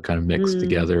 And so it kind of mixed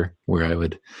together where I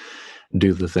would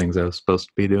do the things I was supposed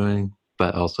to be doing,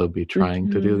 but also be trying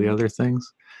to do the other things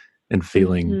and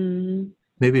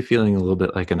maybe feeling a little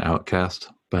bit like an outcast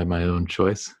by my own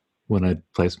choice when I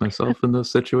place myself in those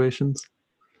situations.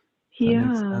 That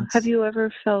makes sense. Have you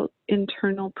ever felt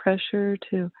internal pressure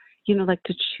to, like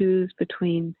to choose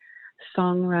between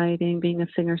songwriting, being a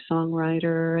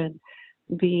singer-songwriter, and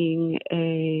being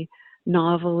a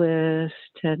novelist,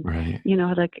 and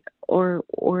like,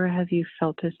 or have you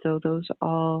felt as though those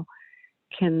all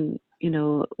can,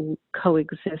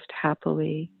 coexist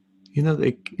happily? I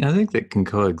think they can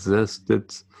coexist.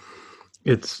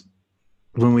 It's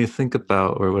when we think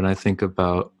about, or when I think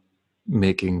about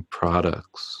making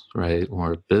products, right,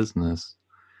 or business,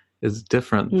 is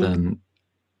different than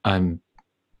I'm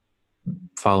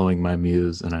following my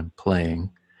muse and I'm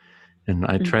playing. And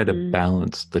I try to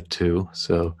balance the two.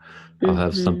 So I'll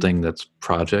have something that's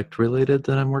project related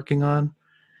that I'm working on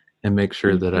and make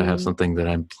sure that I have something that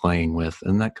I'm playing with.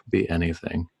 And that could be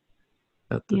anything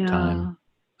at the time.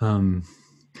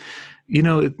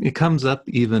 It comes up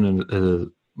even at a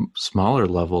smaller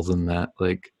level than that.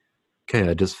 Like, okay,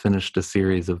 I just finished a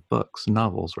series of books,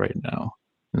 novels right now.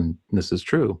 And this is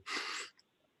true.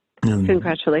 And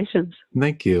Congratulations.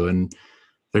 Thank you. And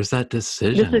there's that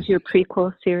decision. This is your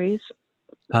prequel series.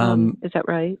 Is that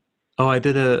right? Oh, I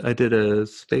did a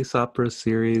space opera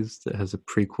series that has a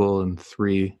prequel and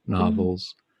 3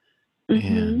 novels.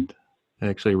 And I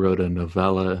actually wrote a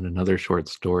novella and another short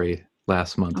story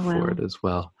last month for it as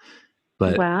well.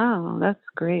 But wow, that's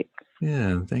great.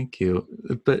 Yeah, thank you.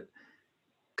 But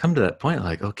come to that point,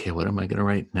 like, okay, what am I going to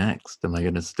write next? Am I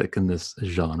going to stick in this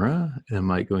genre? Am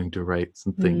I going to write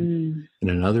something in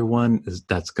another one?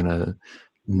 That's going to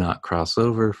not cross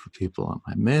over for people on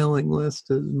my mailing list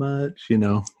as much?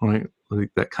 Like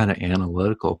that kind of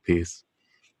analytical piece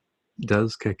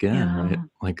does kick in, right?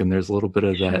 Like, and there's a little bit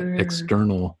of that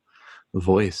external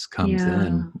voice comes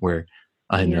in where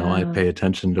I know I pay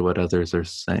attention to what others are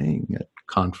saying at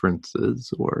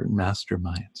conferences or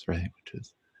masterminds, right? Which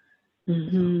is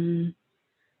and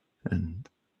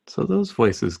so those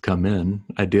voices come in.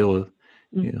 I deal with,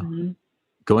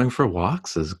 going for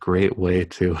walks is a great way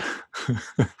to,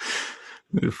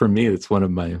 for me, it's one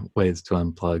of my ways to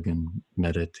unplug and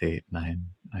meditate. And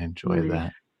I enjoy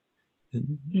that.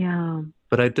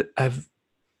 But I've,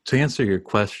 to answer your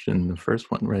question, the first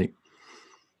one, right?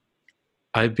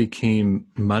 I became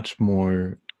much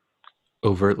more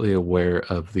overtly aware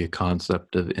of the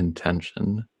concept of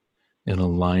intention and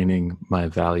aligning my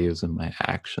values and my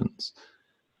actions.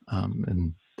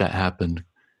 And that happened,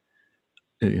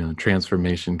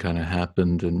 transformation kind of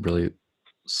happened and really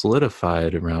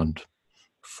solidified around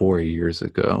 4 years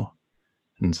ago.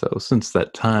 And so since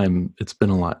that time, it's been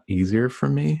a lot easier for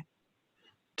me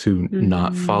to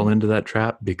not fall Mm. into that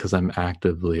trap because I'm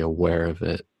actively aware of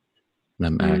it, and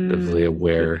I'm actively Good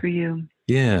aware. for you.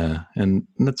 Yeah, and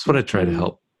that's what I try to Mm-hmm.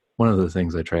 help. One of the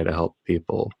things I try to help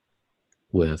people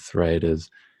with, right, is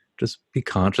just be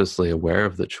consciously aware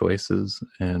of the choices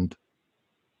and,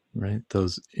 right,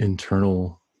 those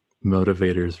internal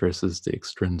motivators versus the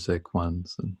extrinsic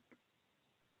ones. And,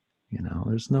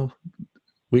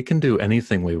 we can do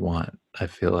anything we want. I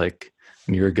feel like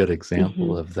you're a good example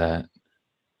Mm-hmm. of that.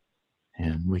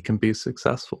 And we can be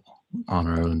successful on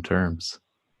our own terms.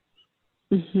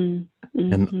 Mm-hmm.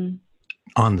 And Mm-hmm.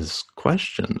 on this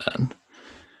question, then,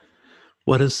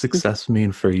 what does success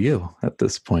mean for you at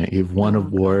this point? You've won Oh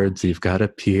awards, gosh. you've got a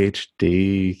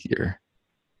PhD,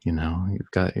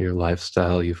 you've got your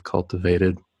lifestyle you've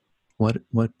cultivated. What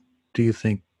do you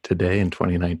think today in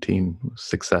 2019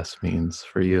 success means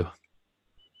for you?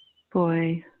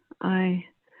 Boy, I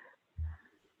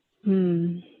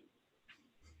hmm.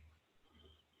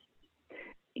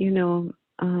 You know,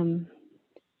 um,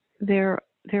 there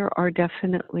are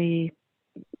definitely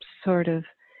sort of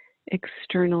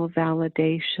external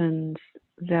validations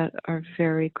that are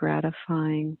very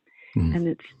gratifying, Mm,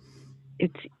 and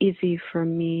it's easy for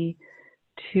me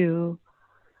to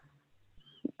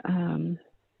um,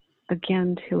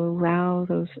 again to allow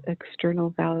those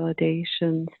external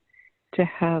validations to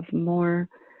have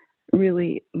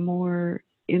really more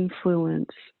influence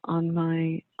on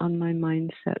my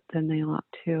mindset than they ought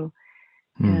to.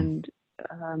 mm, And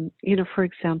for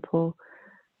example,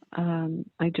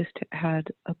 I just had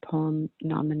a poem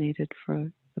nominated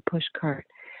for the pushcart,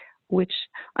 which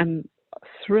I'm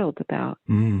thrilled about.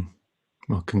 mm.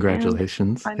 Well, And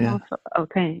congratulations. I'm Yeah. also, oh,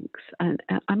 thanks. And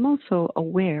I'm also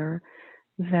aware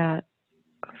that,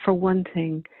 for one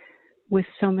thing, with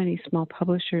so many small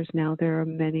publishers now, there are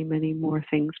many, many more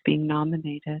things being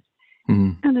nominated.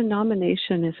 Mm, And a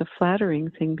nomination is a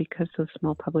flattering thing because those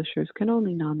small publishers can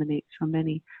only nominate so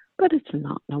many, but it's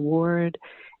not an award.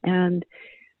 And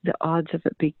the odds of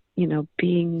it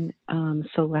being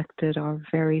selected are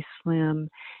very slim.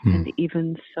 mm, And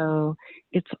even so,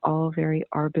 it's all very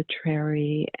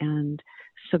arbitrary and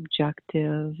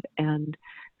subjective. And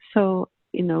so,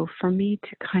 for me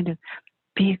to kind of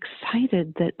be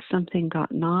excited that something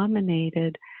got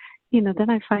nominated, then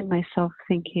I find myself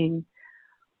thinking,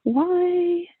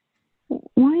 why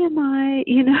am I,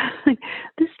 like,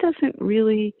 this doesn't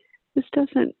really, this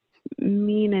doesn't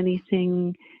mean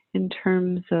anything in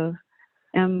terms of,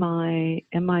 am I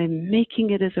making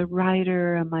it as a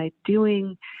writer? Am I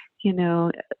doing,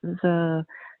 the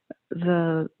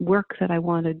work that I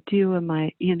want to do? Am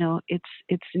I,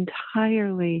 it's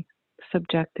entirely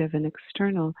subjective and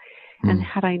external. And mm,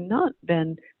 had I not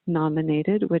been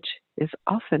nominated, which is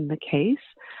often the case,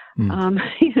 mm. um,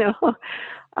 you know,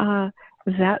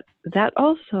 that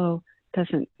also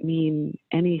doesn't mean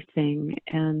anything.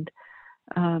 And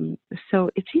so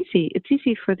it's easy. It's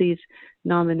easy for these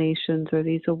nominations or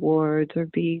these awards or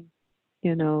being,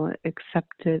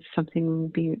 accepted, something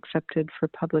being accepted for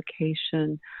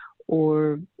publication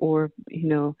or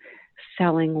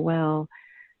selling well,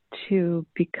 to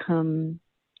become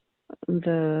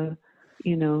the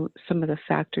some of the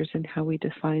factors in how we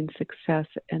define success.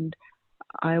 And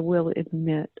I will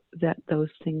admit that those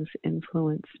things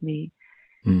influence me,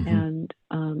 Mm-hmm. and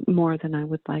more than I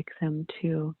would like them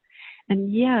to.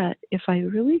 And yet, if I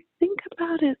really think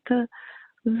about it,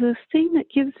 the thing that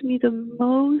gives me the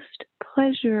most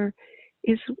pleasure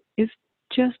is is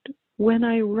just when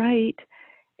I write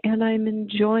and I'm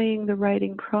enjoying the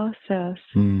writing process.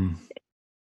 Mm,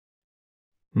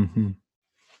 mm-hmm.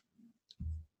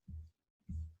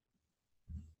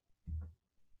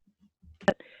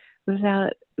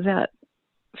 That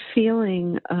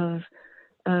feeling of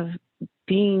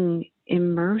being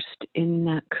immersed in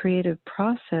that creative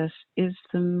process is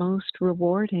the most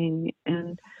rewarding,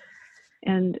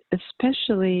 and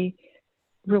especially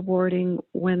rewarding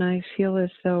when I feel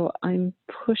as though I'm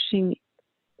pushing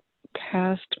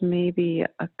past maybe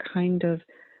a kind of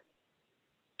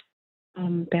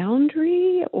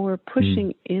boundary, or Mm,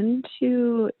 pushing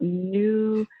into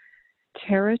new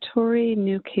territory,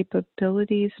 new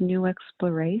capabilities, new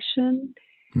exploration.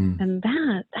 mm. And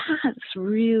that's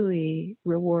really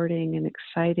rewarding and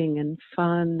exciting and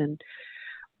fun and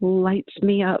lights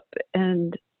me up.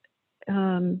 And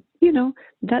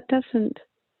that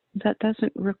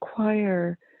doesn't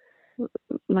require,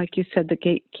 like you said, the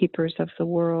gatekeepers of the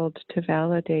world to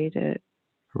validate it.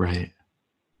 Right,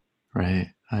 right.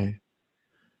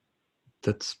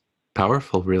 That's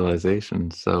powerful realization.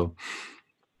 So,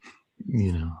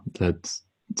 that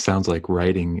sounds like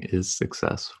writing is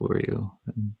success for you.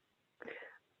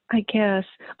 I guess.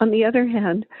 On the other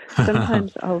hand,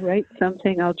 sometimes I'll write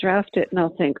something, I'll draft it, and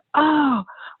I'll think, oh,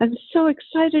 I'm so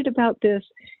excited about this.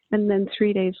 And then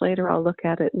 3 days later, I'll look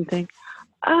at it and think,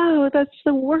 oh, that's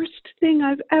the worst thing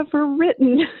I've ever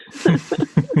written.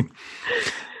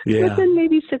 Yeah. But then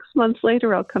maybe 6 months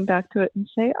later, I'll come back to it and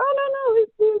say, oh,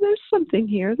 no, there's something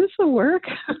here. This will work.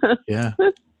 Yeah.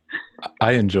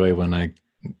 I enjoy when I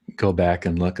go back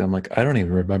and look. I'm like, I don't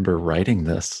even remember writing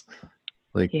this.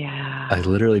 Like, Yeah. I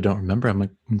literally don't remember. I'm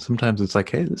like, sometimes it's like,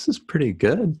 hey, this is pretty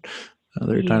good.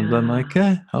 Other times I'm like,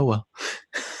 oh well.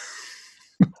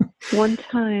 One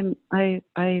time I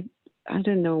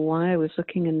don't know why I was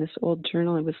looking in this old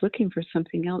journal. I was looking for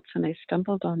something else, and I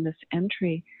stumbled on this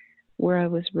entry where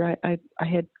I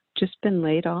had just been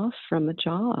laid off from a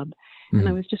job, and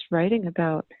I was just writing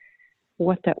about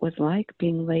what that was like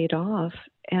being laid off,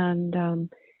 and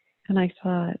I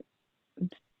thought,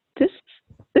 this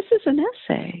is an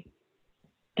essay.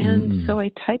 And so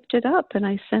I typed it up and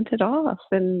I sent it off,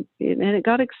 and it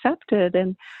got accepted.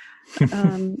 And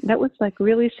that was like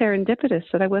really serendipitous,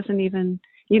 that I wasn't even,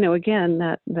 again,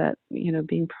 that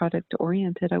being product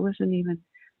oriented, I wasn't even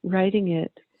writing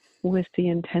it with the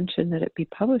intention that it be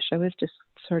published. I was just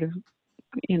sort of,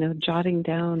 jotting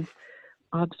down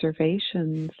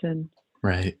observations. And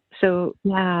right. So,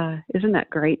 yeah, isn't that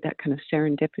great? That kind of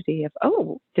serendipity of,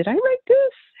 oh, did I write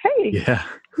this? Hey, yeah,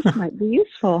 this might be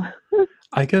useful.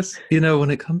 I guess, when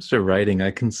it comes to writing,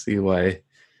 I can see why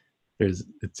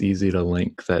it's easy to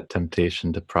link that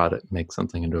temptation to make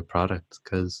something into a product,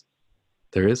 because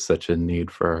there is such a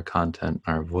need for our content,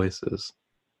 our voices,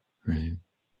 right?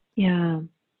 Yeah.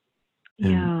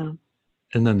 Yeah.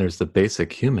 And then there's the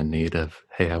basic human need of,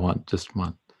 hey, I want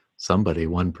somebody,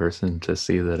 one person, to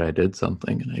see that I did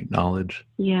something and acknowledge.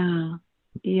 Yeah.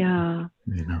 Yeah.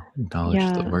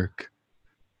 Acknowledge the work.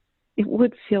 It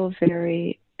would feel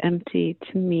very empty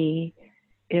to me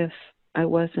if I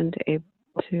wasn't able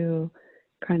to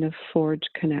kind of forge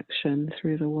connection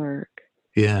through the work.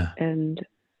 Yeah. And,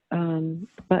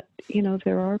 but,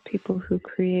 there are people who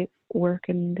create work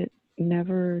and it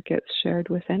never gets shared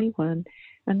with anyone.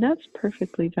 And that's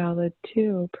perfectly valid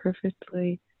too,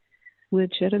 perfectly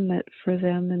legitimate for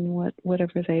them and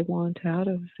whatever they want out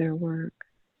of their work.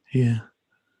 Yeah.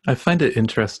 I find it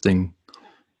interesting,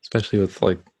 especially with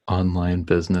like online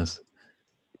business,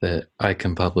 that I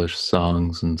can publish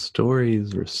songs and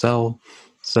stories or sell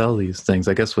these things.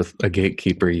 I guess with a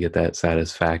gatekeeper, you get that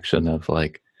satisfaction of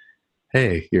like,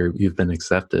 hey, you've been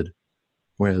accepted.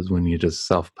 Whereas when you just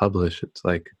self-publish, it's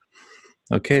like,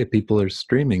 okay, people are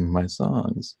streaming my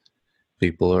songs.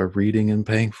 People are reading and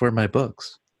paying for my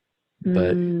books,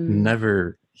 but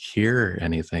never hear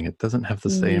anything. It doesn't have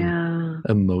the same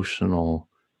emotional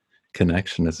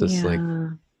connection. It's just like,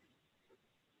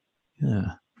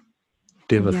 yeah.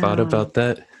 Do you have a thought about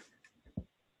that?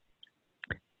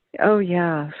 Oh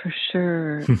yeah, for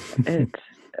sure.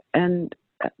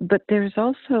 But there's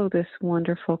also this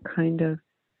wonderful kind of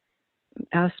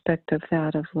aspect of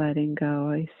that, of letting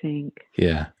go, I think.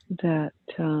 Yeah. That,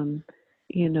 to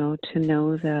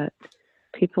know that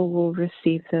people will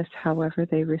receive this however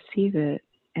they receive it.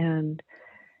 And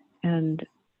I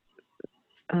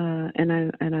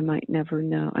might never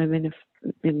know. I mean, if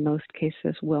in most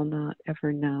cases will not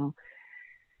ever know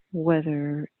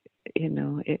whether,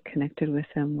 it connected with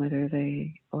them, whether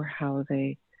they, or how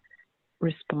they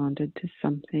responded to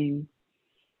something.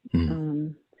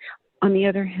 On the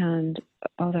other hand,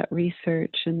 all that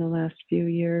research in the last few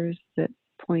years that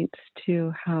points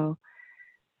to how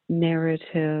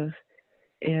narrative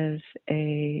is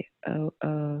a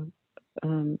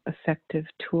effective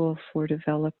tool for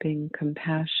developing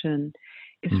compassion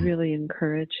is really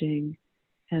encouraging.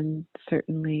 And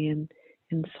certainly in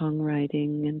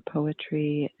songwriting and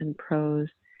poetry and prose,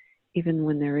 even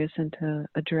when there isn't a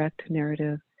direct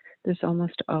narrative, there's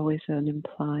almost always an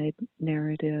implied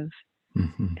narrative.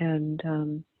 And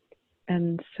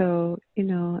so,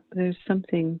 there's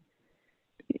something,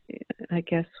 I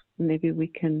guess maybe we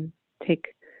can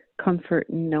take comfort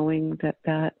in knowing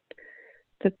that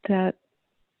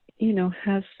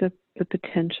has the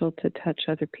potential to touch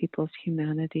other people's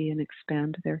humanity and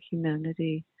expand their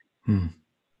humanity.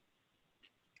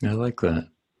 I like that.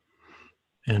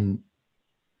 And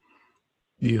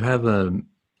you have a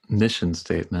mission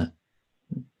statement,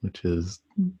 which is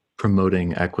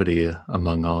promoting equity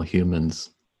among all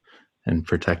humans and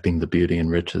protecting the beauty and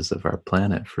riches of our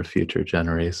planet for future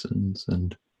generations.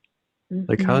 And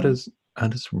like, how does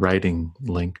writing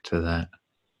link to that?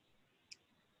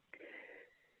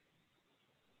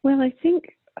 Well, I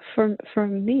think for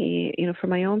me, for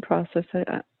my own process,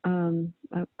 I won't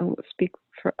speak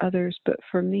for others, but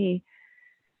for me,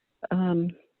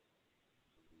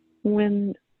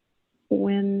 when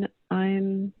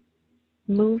I'm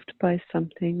moved by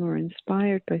something or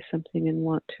inspired by something and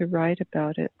want to write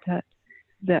about it,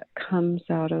 that comes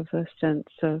out of a sense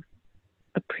of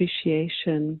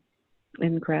appreciation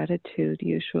and gratitude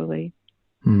usually.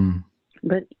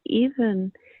 But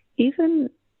even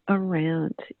a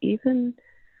rant, even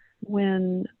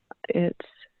when it's,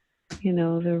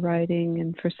 the writing,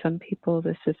 and for some people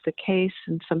this is the case,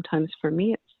 and sometimes for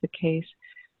me it's the case,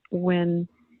 when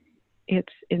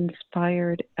it's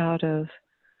inspired out of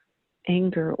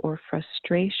anger or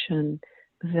frustration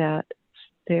that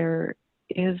there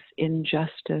is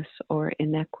injustice or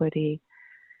inequity,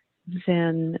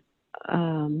 then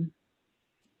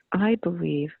I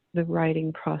believe the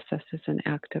writing process is an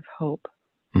act of hope.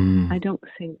 I don't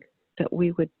think that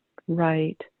we would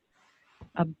write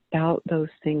about those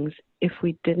things if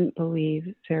we didn't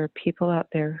believe there are people out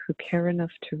there who care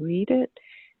enough to read it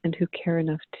and who care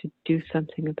enough to do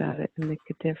something about it and make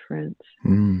a difference.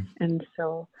 And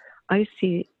so I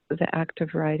see the act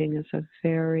of writing as a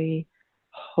very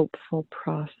hopeful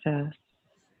process,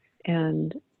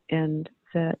 and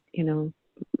that,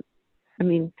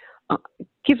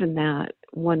 given that,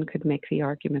 one could make the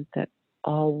argument that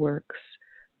all works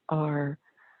are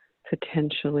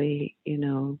potentially,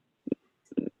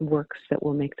 works that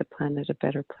will make the planet a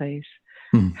better place.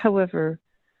 However,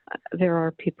 there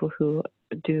are people who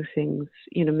do things,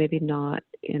 maybe not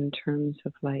in terms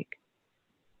of like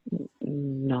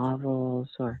novels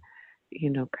or,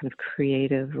 kind of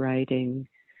creative writing,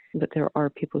 but there are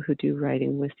people who do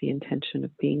writing with the intention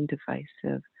of being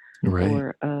divisive, Right.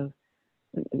 or of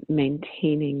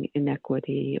maintaining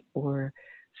inequity or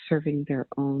serving their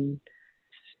own,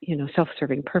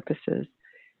 self-serving purposes.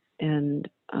 And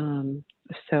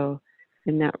so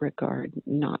in that regard,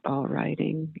 not all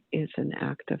writing is an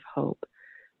act of hope.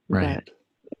 Right.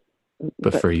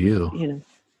 But for you,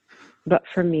 but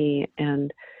for me,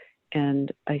 and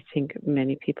I think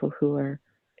many people who are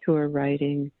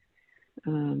writing,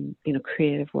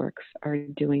 creative works are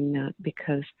doing that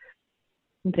because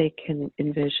they can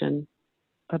envision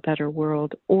a better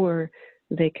world, or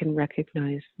they can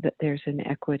recognize that there's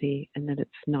inequity and that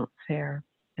it's not fair,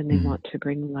 and they want to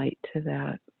bring light to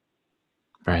that.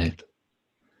 Right.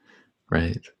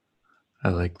 I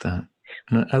like that.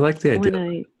 And I like the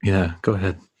idea. Yeah, go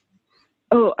ahead.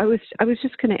 Oh, I was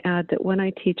just going to add that when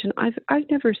I teach, and I've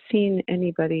never seen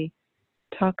anybody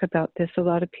talk about this. A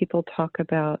lot of people talk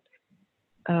about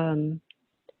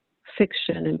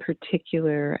fiction in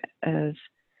particular as,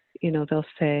 they'll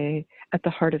say at the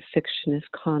heart of fiction is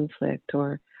conflict,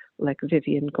 or like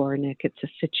Vivian Gornick, it's a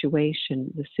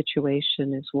situation. The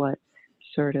situation is what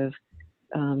sort of,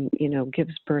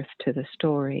 gives birth to the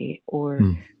story, or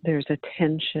there's a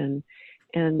tension.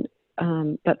 And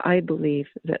but I believe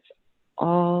that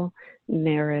all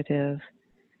narrative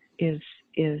is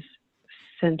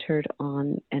centered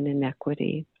on an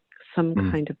inequity, some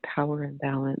kind of power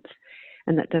imbalance.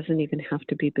 And that doesn't even have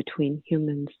to be between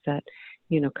humans, that,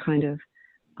 kind of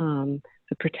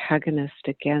the protagonist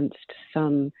against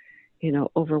some,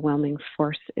 overwhelming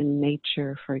force in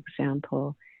nature, for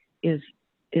example, is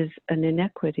an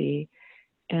inequity.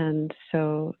 And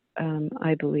so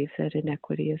I believe that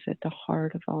inequity is at the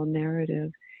heart of all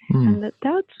narrative, and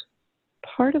that's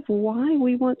part of why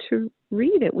we want to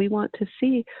read it. We want to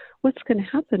see what's going to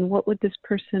happen. What will this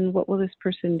person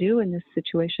do in this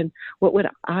situation? What would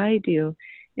I do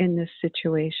in this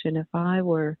situation if I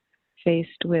were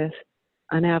faced with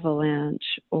an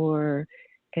avalanche, or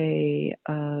an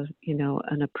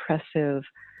oppressive,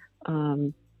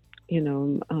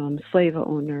 slave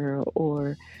owner,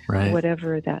 or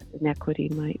whatever that inequity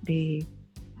might be.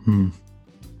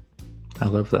 I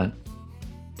love that.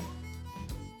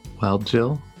 Well,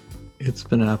 Jill, it's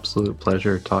been an absolute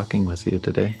pleasure talking with you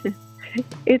today.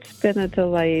 It's been a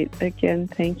delight. Again,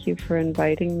 thank you for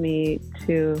inviting me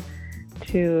to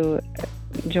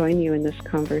join you in this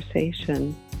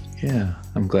conversation. Yeah,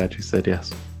 I'm glad you said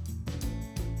yes.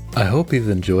 I hope you've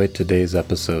enjoyed today's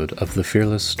episode of The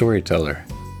Fearless Storyteller.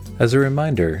 As a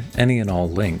reminder, any and all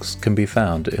links can be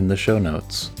found in the show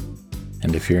notes.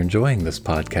 And if you're enjoying this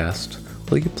podcast,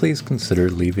 will you please consider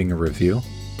leaving a review?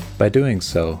 By doing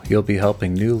so, you'll be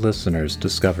helping new listeners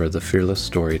discover the Fearless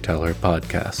Storyteller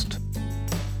podcast.